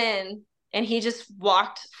let in and he just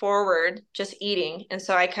walked forward, just eating. And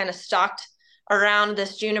so I kind of stalked around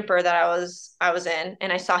this juniper that I was in,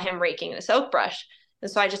 and I saw him raking this oak brush.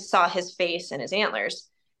 And so I just saw his face and his antlers.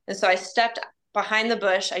 And so I stepped behind the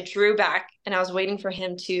bush, I drew back, and I was waiting for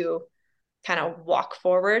him to kind of walk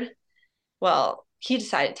forward. Well, he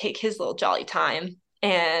decided to take his little jolly time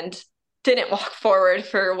and didn't walk forward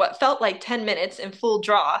for what felt like 10 minutes in full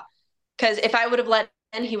draw. Because if I would have let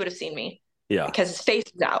in, he would have seen me. Yeah. Because his face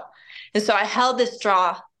was out. And so I held this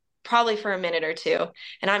draw probably for a minute or two,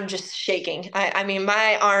 and I'm just shaking. I mean,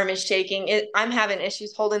 my arm is shaking. I'm having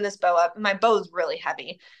issues holding this bow up. My bow is really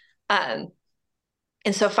heavy. And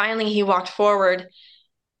so finally he walked forward.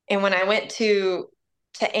 And when I went to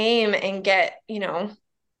aim and get,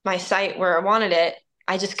 my sight where I wanted it,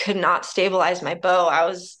 I just could not stabilize my bow. I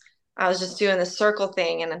was just doing the circle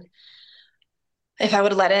thing. And if I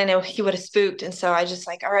would have let in, he would have spooked. And so I just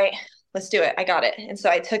like, all right, let's do it. I got it. And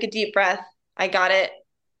so I took a deep breath. I got it.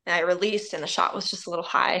 And I released, and the shot was just a little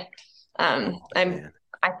high.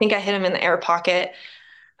 I think I hit him in the air pocket.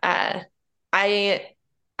 I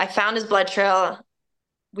found his blood trail.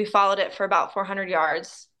 We followed it for about 400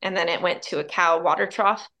 yards, and then it went to a cow water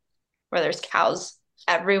trough where there's cows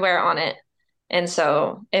everywhere on it. And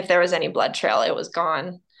so if there was any blood trail, it was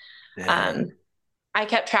gone. I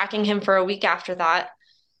kept tracking him for a week after that,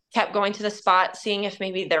 kept going to the spot, seeing if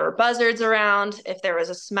maybe there were buzzards around, if there was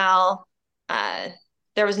a smell.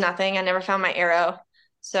 There was nothing. I never found my arrow.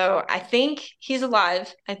 So I think he's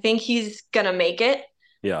alive. I think he's going to make it.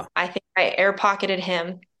 Yeah. I think I air pocketed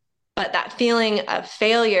him, but that feeling of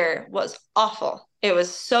failure was awful. It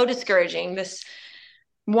was so discouraging. This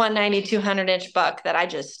 190, 200-inch buck that I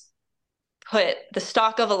just put the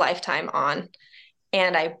stock of a lifetime on,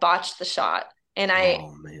 and I botched the shot. And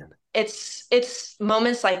oh man, it's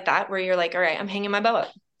moments like that where you're like, all right, I'm hanging my bow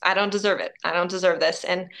up. I don't deserve it. I don't deserve this.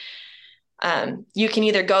 And you can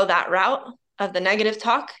either go that route of the negative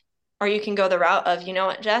talk, or you can go the route of, you know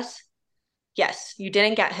what, Jess? Yes, you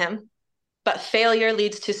didn't get him, but failure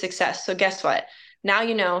leads to success. So guess what?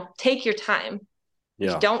 Now, take your time.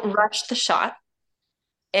 Yeah. Don't rush the shot.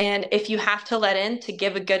 And if you have to let in to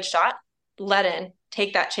give a good shot, let in,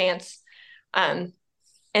 take that chance. And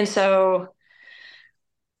so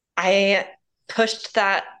I pushed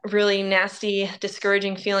that really nasty,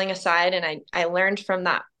 discouraging feeling aside. And I learned from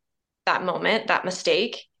that moment, that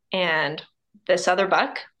mistake, and this other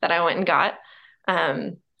buck that I went and got.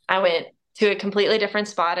 I went to a completely different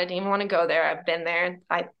spot. I didn't even want to go there. I've been there.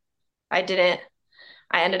 I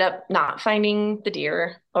ended up not finding the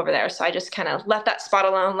deer over there. So I just kind of left that spot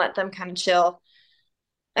alone, let them kind of chill.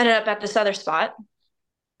 Ended up at this other spot.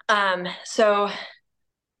 So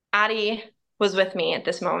Addie was with me at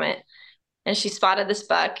this moment, and she spotted this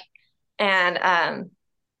buck, and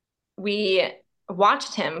we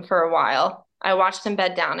watched him for a while. I watched him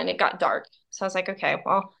bed down, and it got dark. So I was like, okay,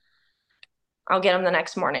 well, I'll get him the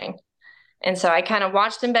next morning. And so I kind of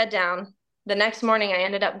watched him bed down. The next morning, I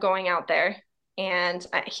ended up going out there, and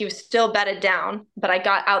he was still bedded down, but I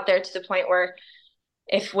got out there to the point where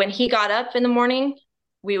if when he got up in the morning,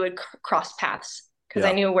 we would cross paths because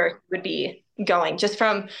I knew where he would be going just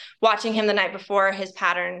from watching him the night before, his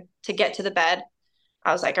pattern to get to the bed.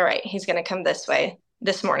 I was like, all right, he's going to come this way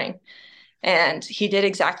this morning. And he did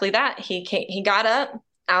exactly that. He got up.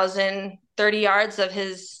 I was in 30 yards of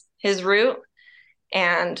his route.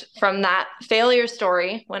 And from that failure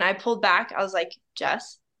story, when I pulled back, I was like,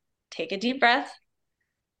 Jess, take a deep breath.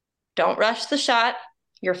 Don't rush the shot.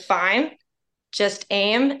 You're fine. Just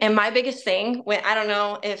aim. And my biggest thing, when I don't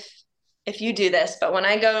know if you do this, but when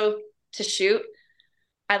I go to shoot,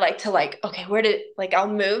 I like to okay, I'll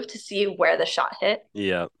move to see where the shot hit.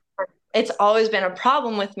 Yeah. It's always been a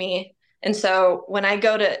problem with me. And so when I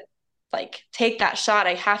go to take that shot,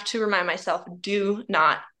 I have to remind myself, do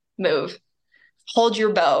not move. Hold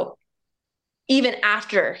your bow. Even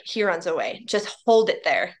after he runs away, just hold it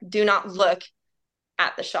there. Do not look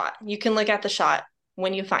at the shot. You can look at the shot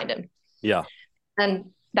when you find him. Yeah.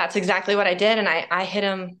 And that's exactly what I did. And I hit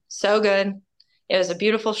him so good. It was a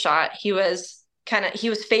beautiful shot. He was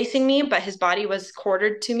facing me, but his body was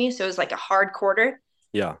quartered to me. So it was like a hard quarter.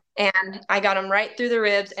 Yeah. And I got him right through the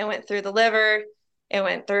ribs. It went through the liver. It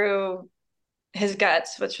went through his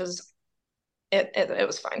guts, which was, it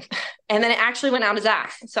was fine. And then it actually went out his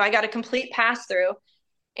ass. So I got a complete pass through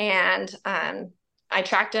and I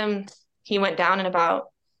tracked him. He went down in about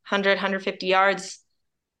 150 yards.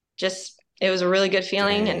 It was a really good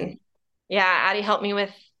feeling. Dang. And yeah, Addie helped me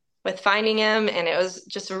with finding him. And it was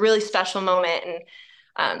just a really special moment.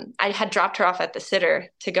 And I had dropped her off at the sitter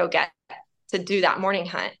to do that morning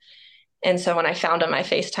hunt. And so when I found him, I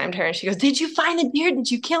FaceTimed her and she goes, did you find the deer?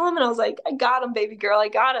 Did you kill him? And I was like, I got him, baby girl. I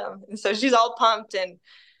got him. And so she's all pumped and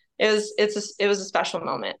it was a special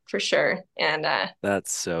moment for sure. And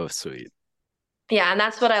that's so sweet. Yeah. And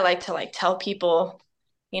that's what I like to tell people,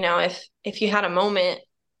 if you had a moment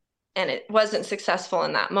and it wasn't successful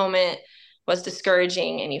in that moment, was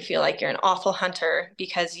discouraging, and you feel like you're an awful hunter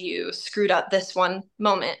because you screwed up this one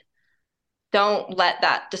moment, don't let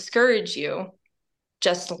that discourage you.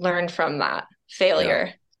 Just learn from that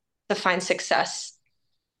failure to find success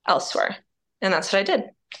elsewhere. And that's what I did.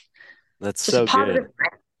 That's just so good.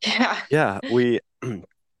 Yeah. Yeah.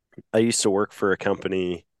 I used to work for a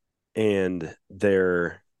company and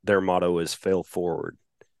their motto is fail forward.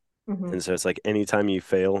 Mm-hmm. And so it's like, anytime you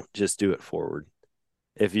fail, just do it forward.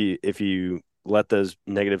 If you let those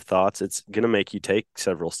negative thoughts, it's going to make you take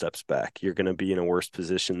several steps back. You're going to be in a worse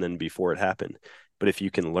position than before it happened. But if you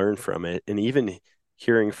can learn from it, and even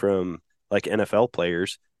hearing from NFL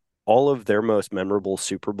players, all of their most memorable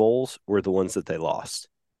Super Bowls were the ones that they lost.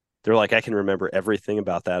 They're like, I can remember everything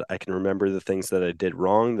about that. I can remember the things that I did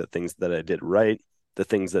wrong, the things that I did right, the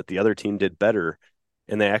things that the other team did better.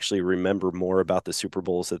 And they actually remember more about the Super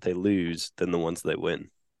Bowls that they lose than the ones they win.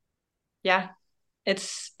 Yeah.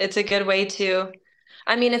 It's a good way to,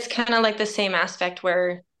 it's kind of like the same aspect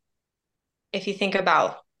where if you think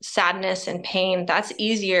about sadness and pain, that's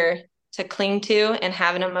easier to cling to and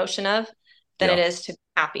have an emotion of than it is to be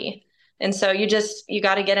happy. And so you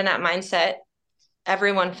got to get in that mindset.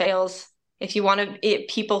 Everyone fails. If you want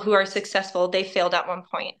people who are successful, they failed at one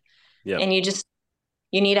point. Yeah. And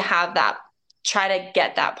you need to have that, try to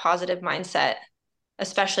get that positive mindset,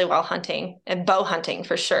 especially while hunting and bow hunting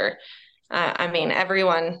for sure.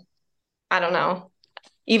 Everyone, I don't know,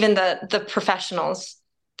 even the professionals,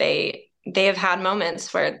 they have had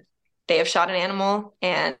moments where they have shot an animal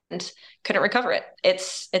and couldn't recover it.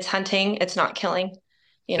 It's hunting. It's not killing,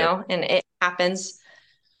 you know, and it happens.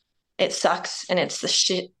 It sucks. And it's the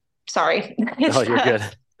shit. Sorry. You're good.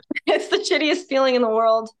 It's the shittiest feeling in the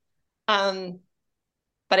world.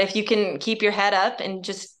 But if you can keep your head up and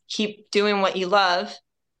just keep doing what you love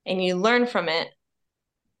and you learn from it,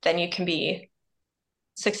 then you can be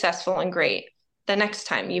successful and great the next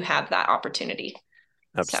time you have that opportunity.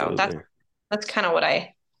 Absolutely. So that's kind of what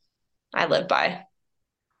I live by.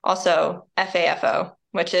 Also, FAFO,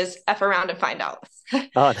 which is F around and find out. Those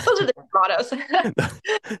are the mottos.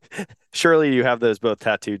 Surely you have those both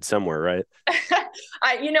tattooed somewhere, right?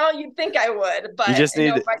 You'd think I would, but I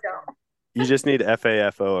don't. You just need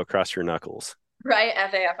FAFO across your knuckles. Right,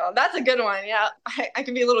 FAFO. That's a good one. Yeah, I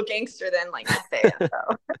can be a little gangster then, like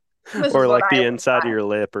FAFO. Or like the inside of your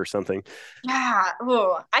lip or something. Yeah.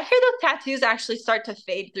 Ooh. I hear those tattoos actually start to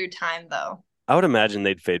fade through time, though. I would imagine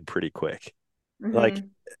they'd fade pretty quick. Mm-hmm. Like,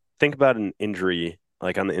 think about an injury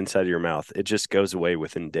like on the inside of your mouth. It just goes away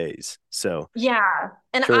within days. So yeah,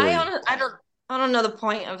 and surely... I don't know the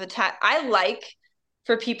point of a tat. I like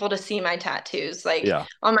for people to see my tattoos,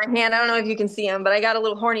 on my hand. I don't know if you can see them, but I got a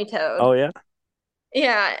little horny toad. Oh yeah.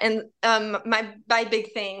 Yeah, and my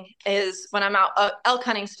big thing is when I'm out elk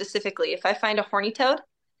hunting specifically, if I find a horny toad,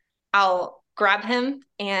 I'll grab him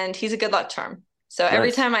and he's a good luck charm. So every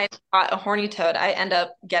Nice. time I spot a horny toad, I end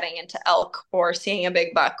up getting into elk or seeing a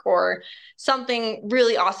big buck or something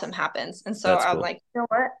really awesome happens. And so That's I'm cool. like, you know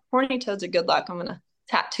what? Horny toad's a good luck. I'm gonna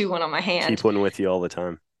tattoo one on my Keep hand. one with you all the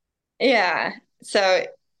time. Yeah. So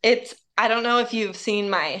I don't know if you've seen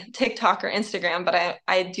my TikTok or Instagram, but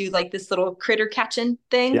I do like this little critter catching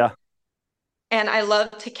thing. Yeah, And I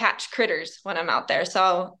love to catch critters when I'm out there.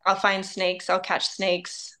 So I'll find snakes, I'll catch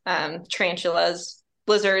snakes, tarantulas,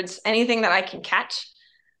 lizards, anything that I can catch.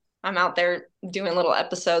 I'm out there doing little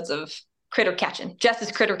episodes of critter catching.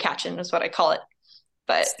 Jess's critter catching is what I call it.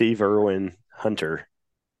 But Steve Irwin Hunter.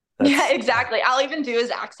 yeah, That's exactly. I'll even do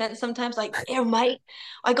his accent sometimes, like, "Hey, mate,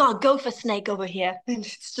 I got a gopher snake over here." And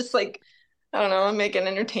it's just like, I don't know, I'm making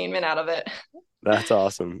entertainment out of it. that's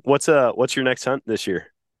awesome. What's your next hunt this year?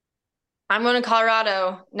 I'm going to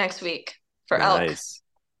Colorado next week for elk. Nice.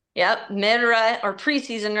 Yep, mid rut or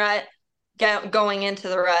preseason rut, going into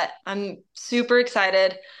the rut. I'm super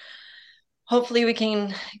excited. Hopefully, we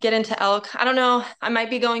can get into elk. I don't know. I might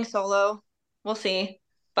be going solo. We'll see.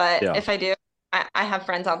 But Yeah. if I do, I have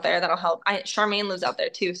friends out there that'll help. Charmaine lives out there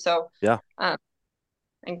too, so Yeah. um,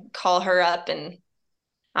 I can call her up, and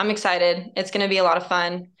I'm excited. It's going to be a lot of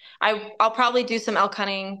fun. I'll probably do some elk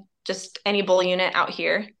hunting, just any bull unit out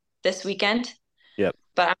here this weekend. Yep.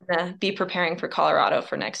 But I'm gonna be preparing for Colorado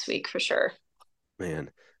for next week for sure.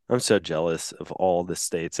 Man, I'm so jealous of all the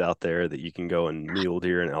states out there that you can go and mule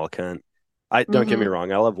deer and elk hunt. I don't get me Hmm.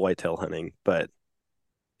 wrong, I love whitetail hunting, but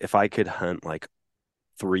if I could hunt like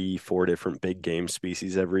 3, 4 different big game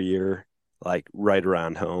species every year, like right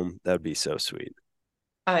around home, that'd be so sweet.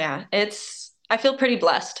 Oh yeah, I feel pretty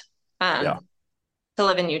blessed Yeah. to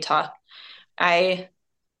live in Utah. I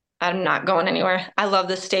I'm not going anywhere. I love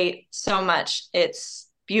the state so much. It's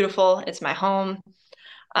beautiful. It's my home.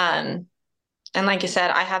 Um, and like you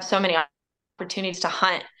said, I have so many opportunities to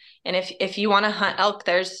hunt. And if you want to hunt elk,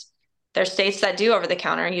 there's states that do over the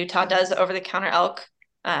counter. Utah does over the counter elk.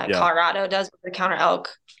 Yeah. Colorado does over the counter elk.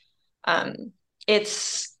 Um,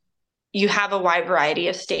 it's you have a wide variety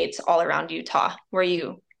of states all around Utah where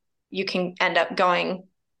you can end up going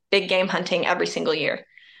big game hunting every single year.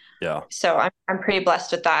 Yeah. So I'm pretty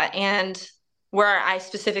blessed with that. And where I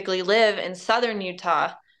specifically live in southern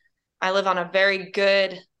Utah, I live on a very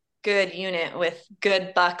good unit with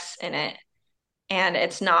good bucks in it. And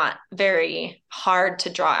it's not very hard to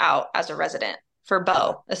draw out as a resident for Yeah.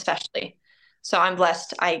 bow, especially. So I'm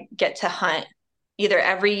blessed I get to hunt either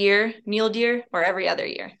every year mule deer or every other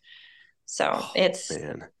year. So Oh, it's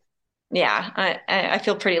man. yeah, I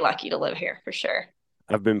feel pretty lucky to live here for sure.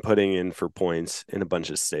 I've been putting in for points in a bunch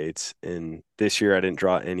of states, and this year I didn't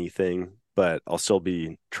draw anything, but I'll still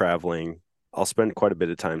be traveling. I'll spend quite a bit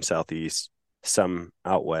of time southeast, some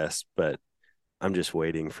out west, but I'm just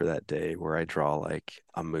waiting for that day where I draw like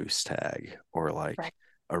a moose tag or like Right.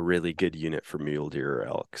 a really good unit for mule deer or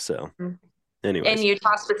elk. So, In anyways,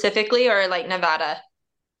 Utah specifically or like Nevada?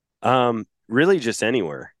 really just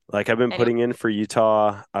anywhere. Like I've been Anyway. putting in for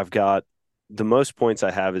Utah. I've got the most points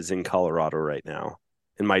I have is in Colorado right now.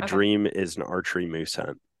 And my Okay. dream is an archery moose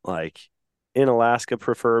hunt, like in Alaska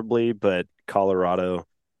preferably, but Colorado.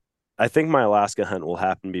 I think my Alaska hunt will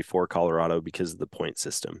happen before Colorado because of the point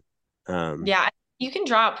system. Um, Yeah, you can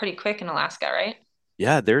draw it pretty quick in Alaska, right?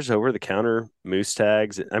 yeah, there's over the counter moose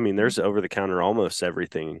tags. I mean, there's over the counter almost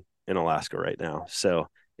everything in Alaska right now. So,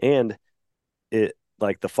 and it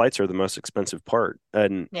like the flights are the most expensive part.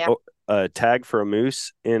 And Yeah. a tag for a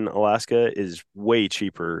moose in Alaska is way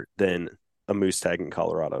cheaper than a moose tag in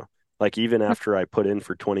Colorado. Like even after I put in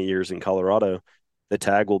for 20 years in Colorado, the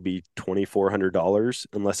tag will be $2,400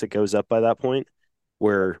 unless it goes up by that point,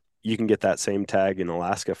 where you can get that same tag in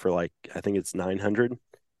Alaska for like I think it's 900.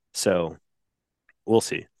 So we'll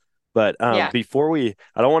see. But Yeah.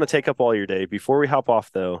 I don't want to take up all your day. Before we hop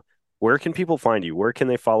off, though, where can people find you? Where can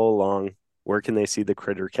they follow along? Where can they see the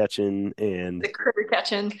critter catching? And The critter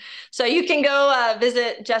catching. So you can go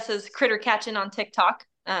visit Jess's critter catching on TikTok.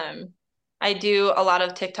 I do a lot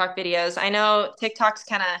of TikTok videos. I know TikTok's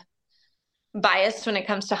kind of biased when it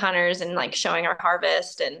comes to hunters and like showing our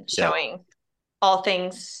harvest and yeah, showing all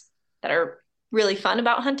things that are really fun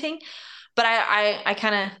about hunting. But I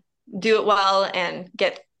kind of do it well and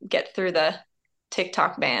get through the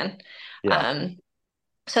TikTok ban. yeah, Um,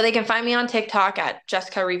 so they can find me on TikTok at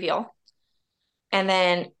Jessica Reveal. And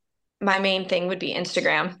then my main thing would be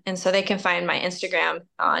Instagram. And so they can find my Instagram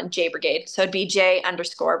on J Brigade. So it'd be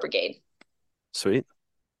J_Brigade. sweet.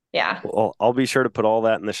 Yeah. Well, I'll be sure to put all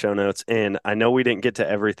that in the show notes. And I know we didn't get to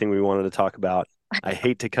everything we wanted to talk about. I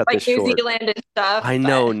hate to cut like this short. New Zealand and stuff. I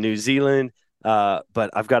know New Zealand, but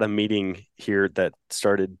I've got a meeting here that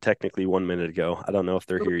started technically 1 minute ago. I don't know if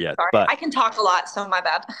they're here yet, Sorry. but I can talk a lot, so my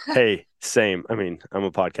bad. hey, same. I mean, I'm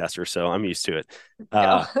a podcaster, so I'm used to it.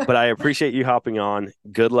 But I appreciate you hopping on.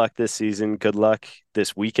 Good luck this season. Good luck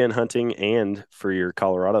this weekend hunting and for your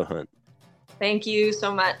Colorado hunt. Thank you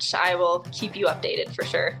so much. I will keep you updated for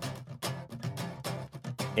sure.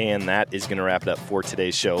 And that is going to wrap it up for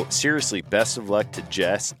today's show. Seriously, best of luck to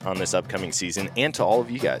Jess on this upcoming season and to all of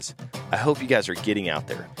you guys. I hope you guys are getting out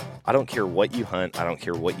there. I don't care what you hunt. I don't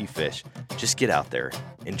care what you fish. Just get out there,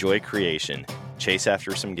 enjoy creation, chase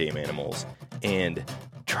after some game animals, and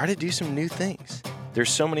try to do some new things. There's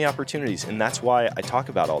so many opportunities, and that's why I talk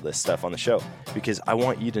about all this stuff on the show, because I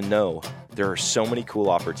want you to know there are so many cool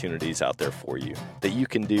opportunities out there for you that you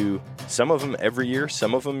can do. Some of them every year,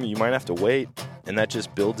 some of them you might have to wait, and that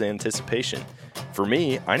just builds anticipation. For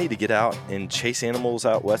me, I need to get out and chase animals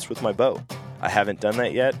out west with my bow. I haven't done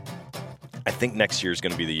that yet. I think next year is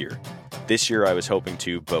going to be the year. This year I was hoping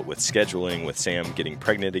to, but with scheduling, with Sam getting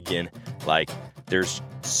pregnant again, there's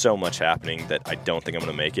so much happening that I don't think I'm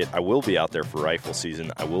going to make it. I will be out there for rifle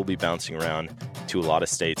season. I will be bouncing around to a lot of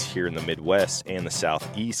states here in the Midwest and the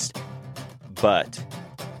Southeast, but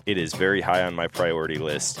it is very high on my priority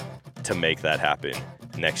list to make that happen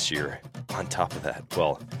next year. On top of that,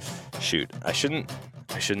 well, shoot, I shouldn't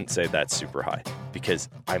say that's super high, because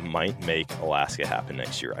I might make Alaska happen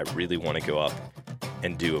next year. I really want to go up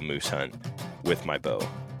and do a moose hunt with my bow.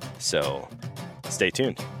 So stay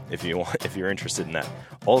tuned if you're interested in that.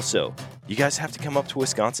 Also, you guys have to come up to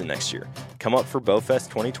Wisconsin next year. Come up for BowFest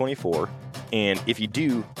 2024. And if you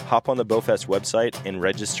do, hop on the BowFest website and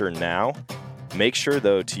register now. Make sure,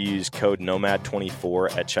 though, to use code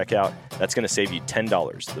NOMAD24 at checkout. That's going to save you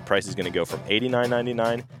 $10. The price is going to go from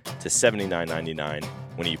 $89.99 to $79.99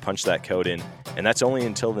 when you punch that code in. And that's only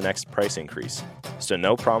until the next price increase. So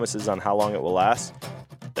no promises on how long it will last.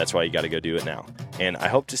 That's why you got to go do it now. And I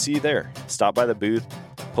hope to see you there. Stop by the booth,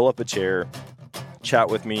 pull up a chair, chat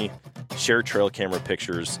with me, share trail camera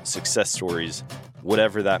pictures, success stories,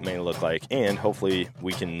 whatever that may look like. And hopefully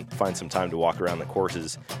we can find some time to walk around the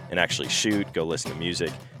courses and actually shoot, go listen to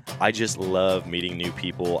music. I just love meeting new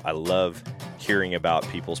people. I love hearing about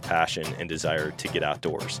people's passion and desire to get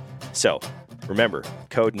outdoors. So remember,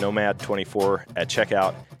 code NOMAD24 at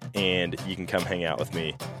checkout, and you can come hang out with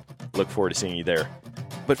me. Look forward to seeing you there.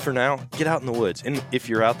 But for now, get out in the woods. And if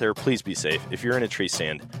you're out there, please be safe. If you're in a tree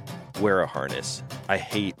stand, wear a harness. I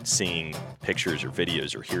hate seeing pictures or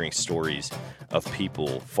videos or hearing stories of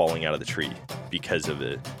people falling out of the tree because of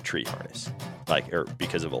a tree harness, or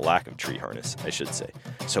because of a lack of tree harness, I should say.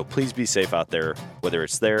 So please be safe out there, whether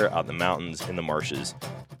it's there, out in the mountains, in the marshes.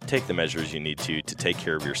 Take the measures you need to take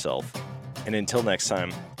care of yourself. And until next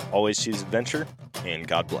time, always choose adventure, and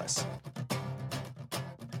God bless.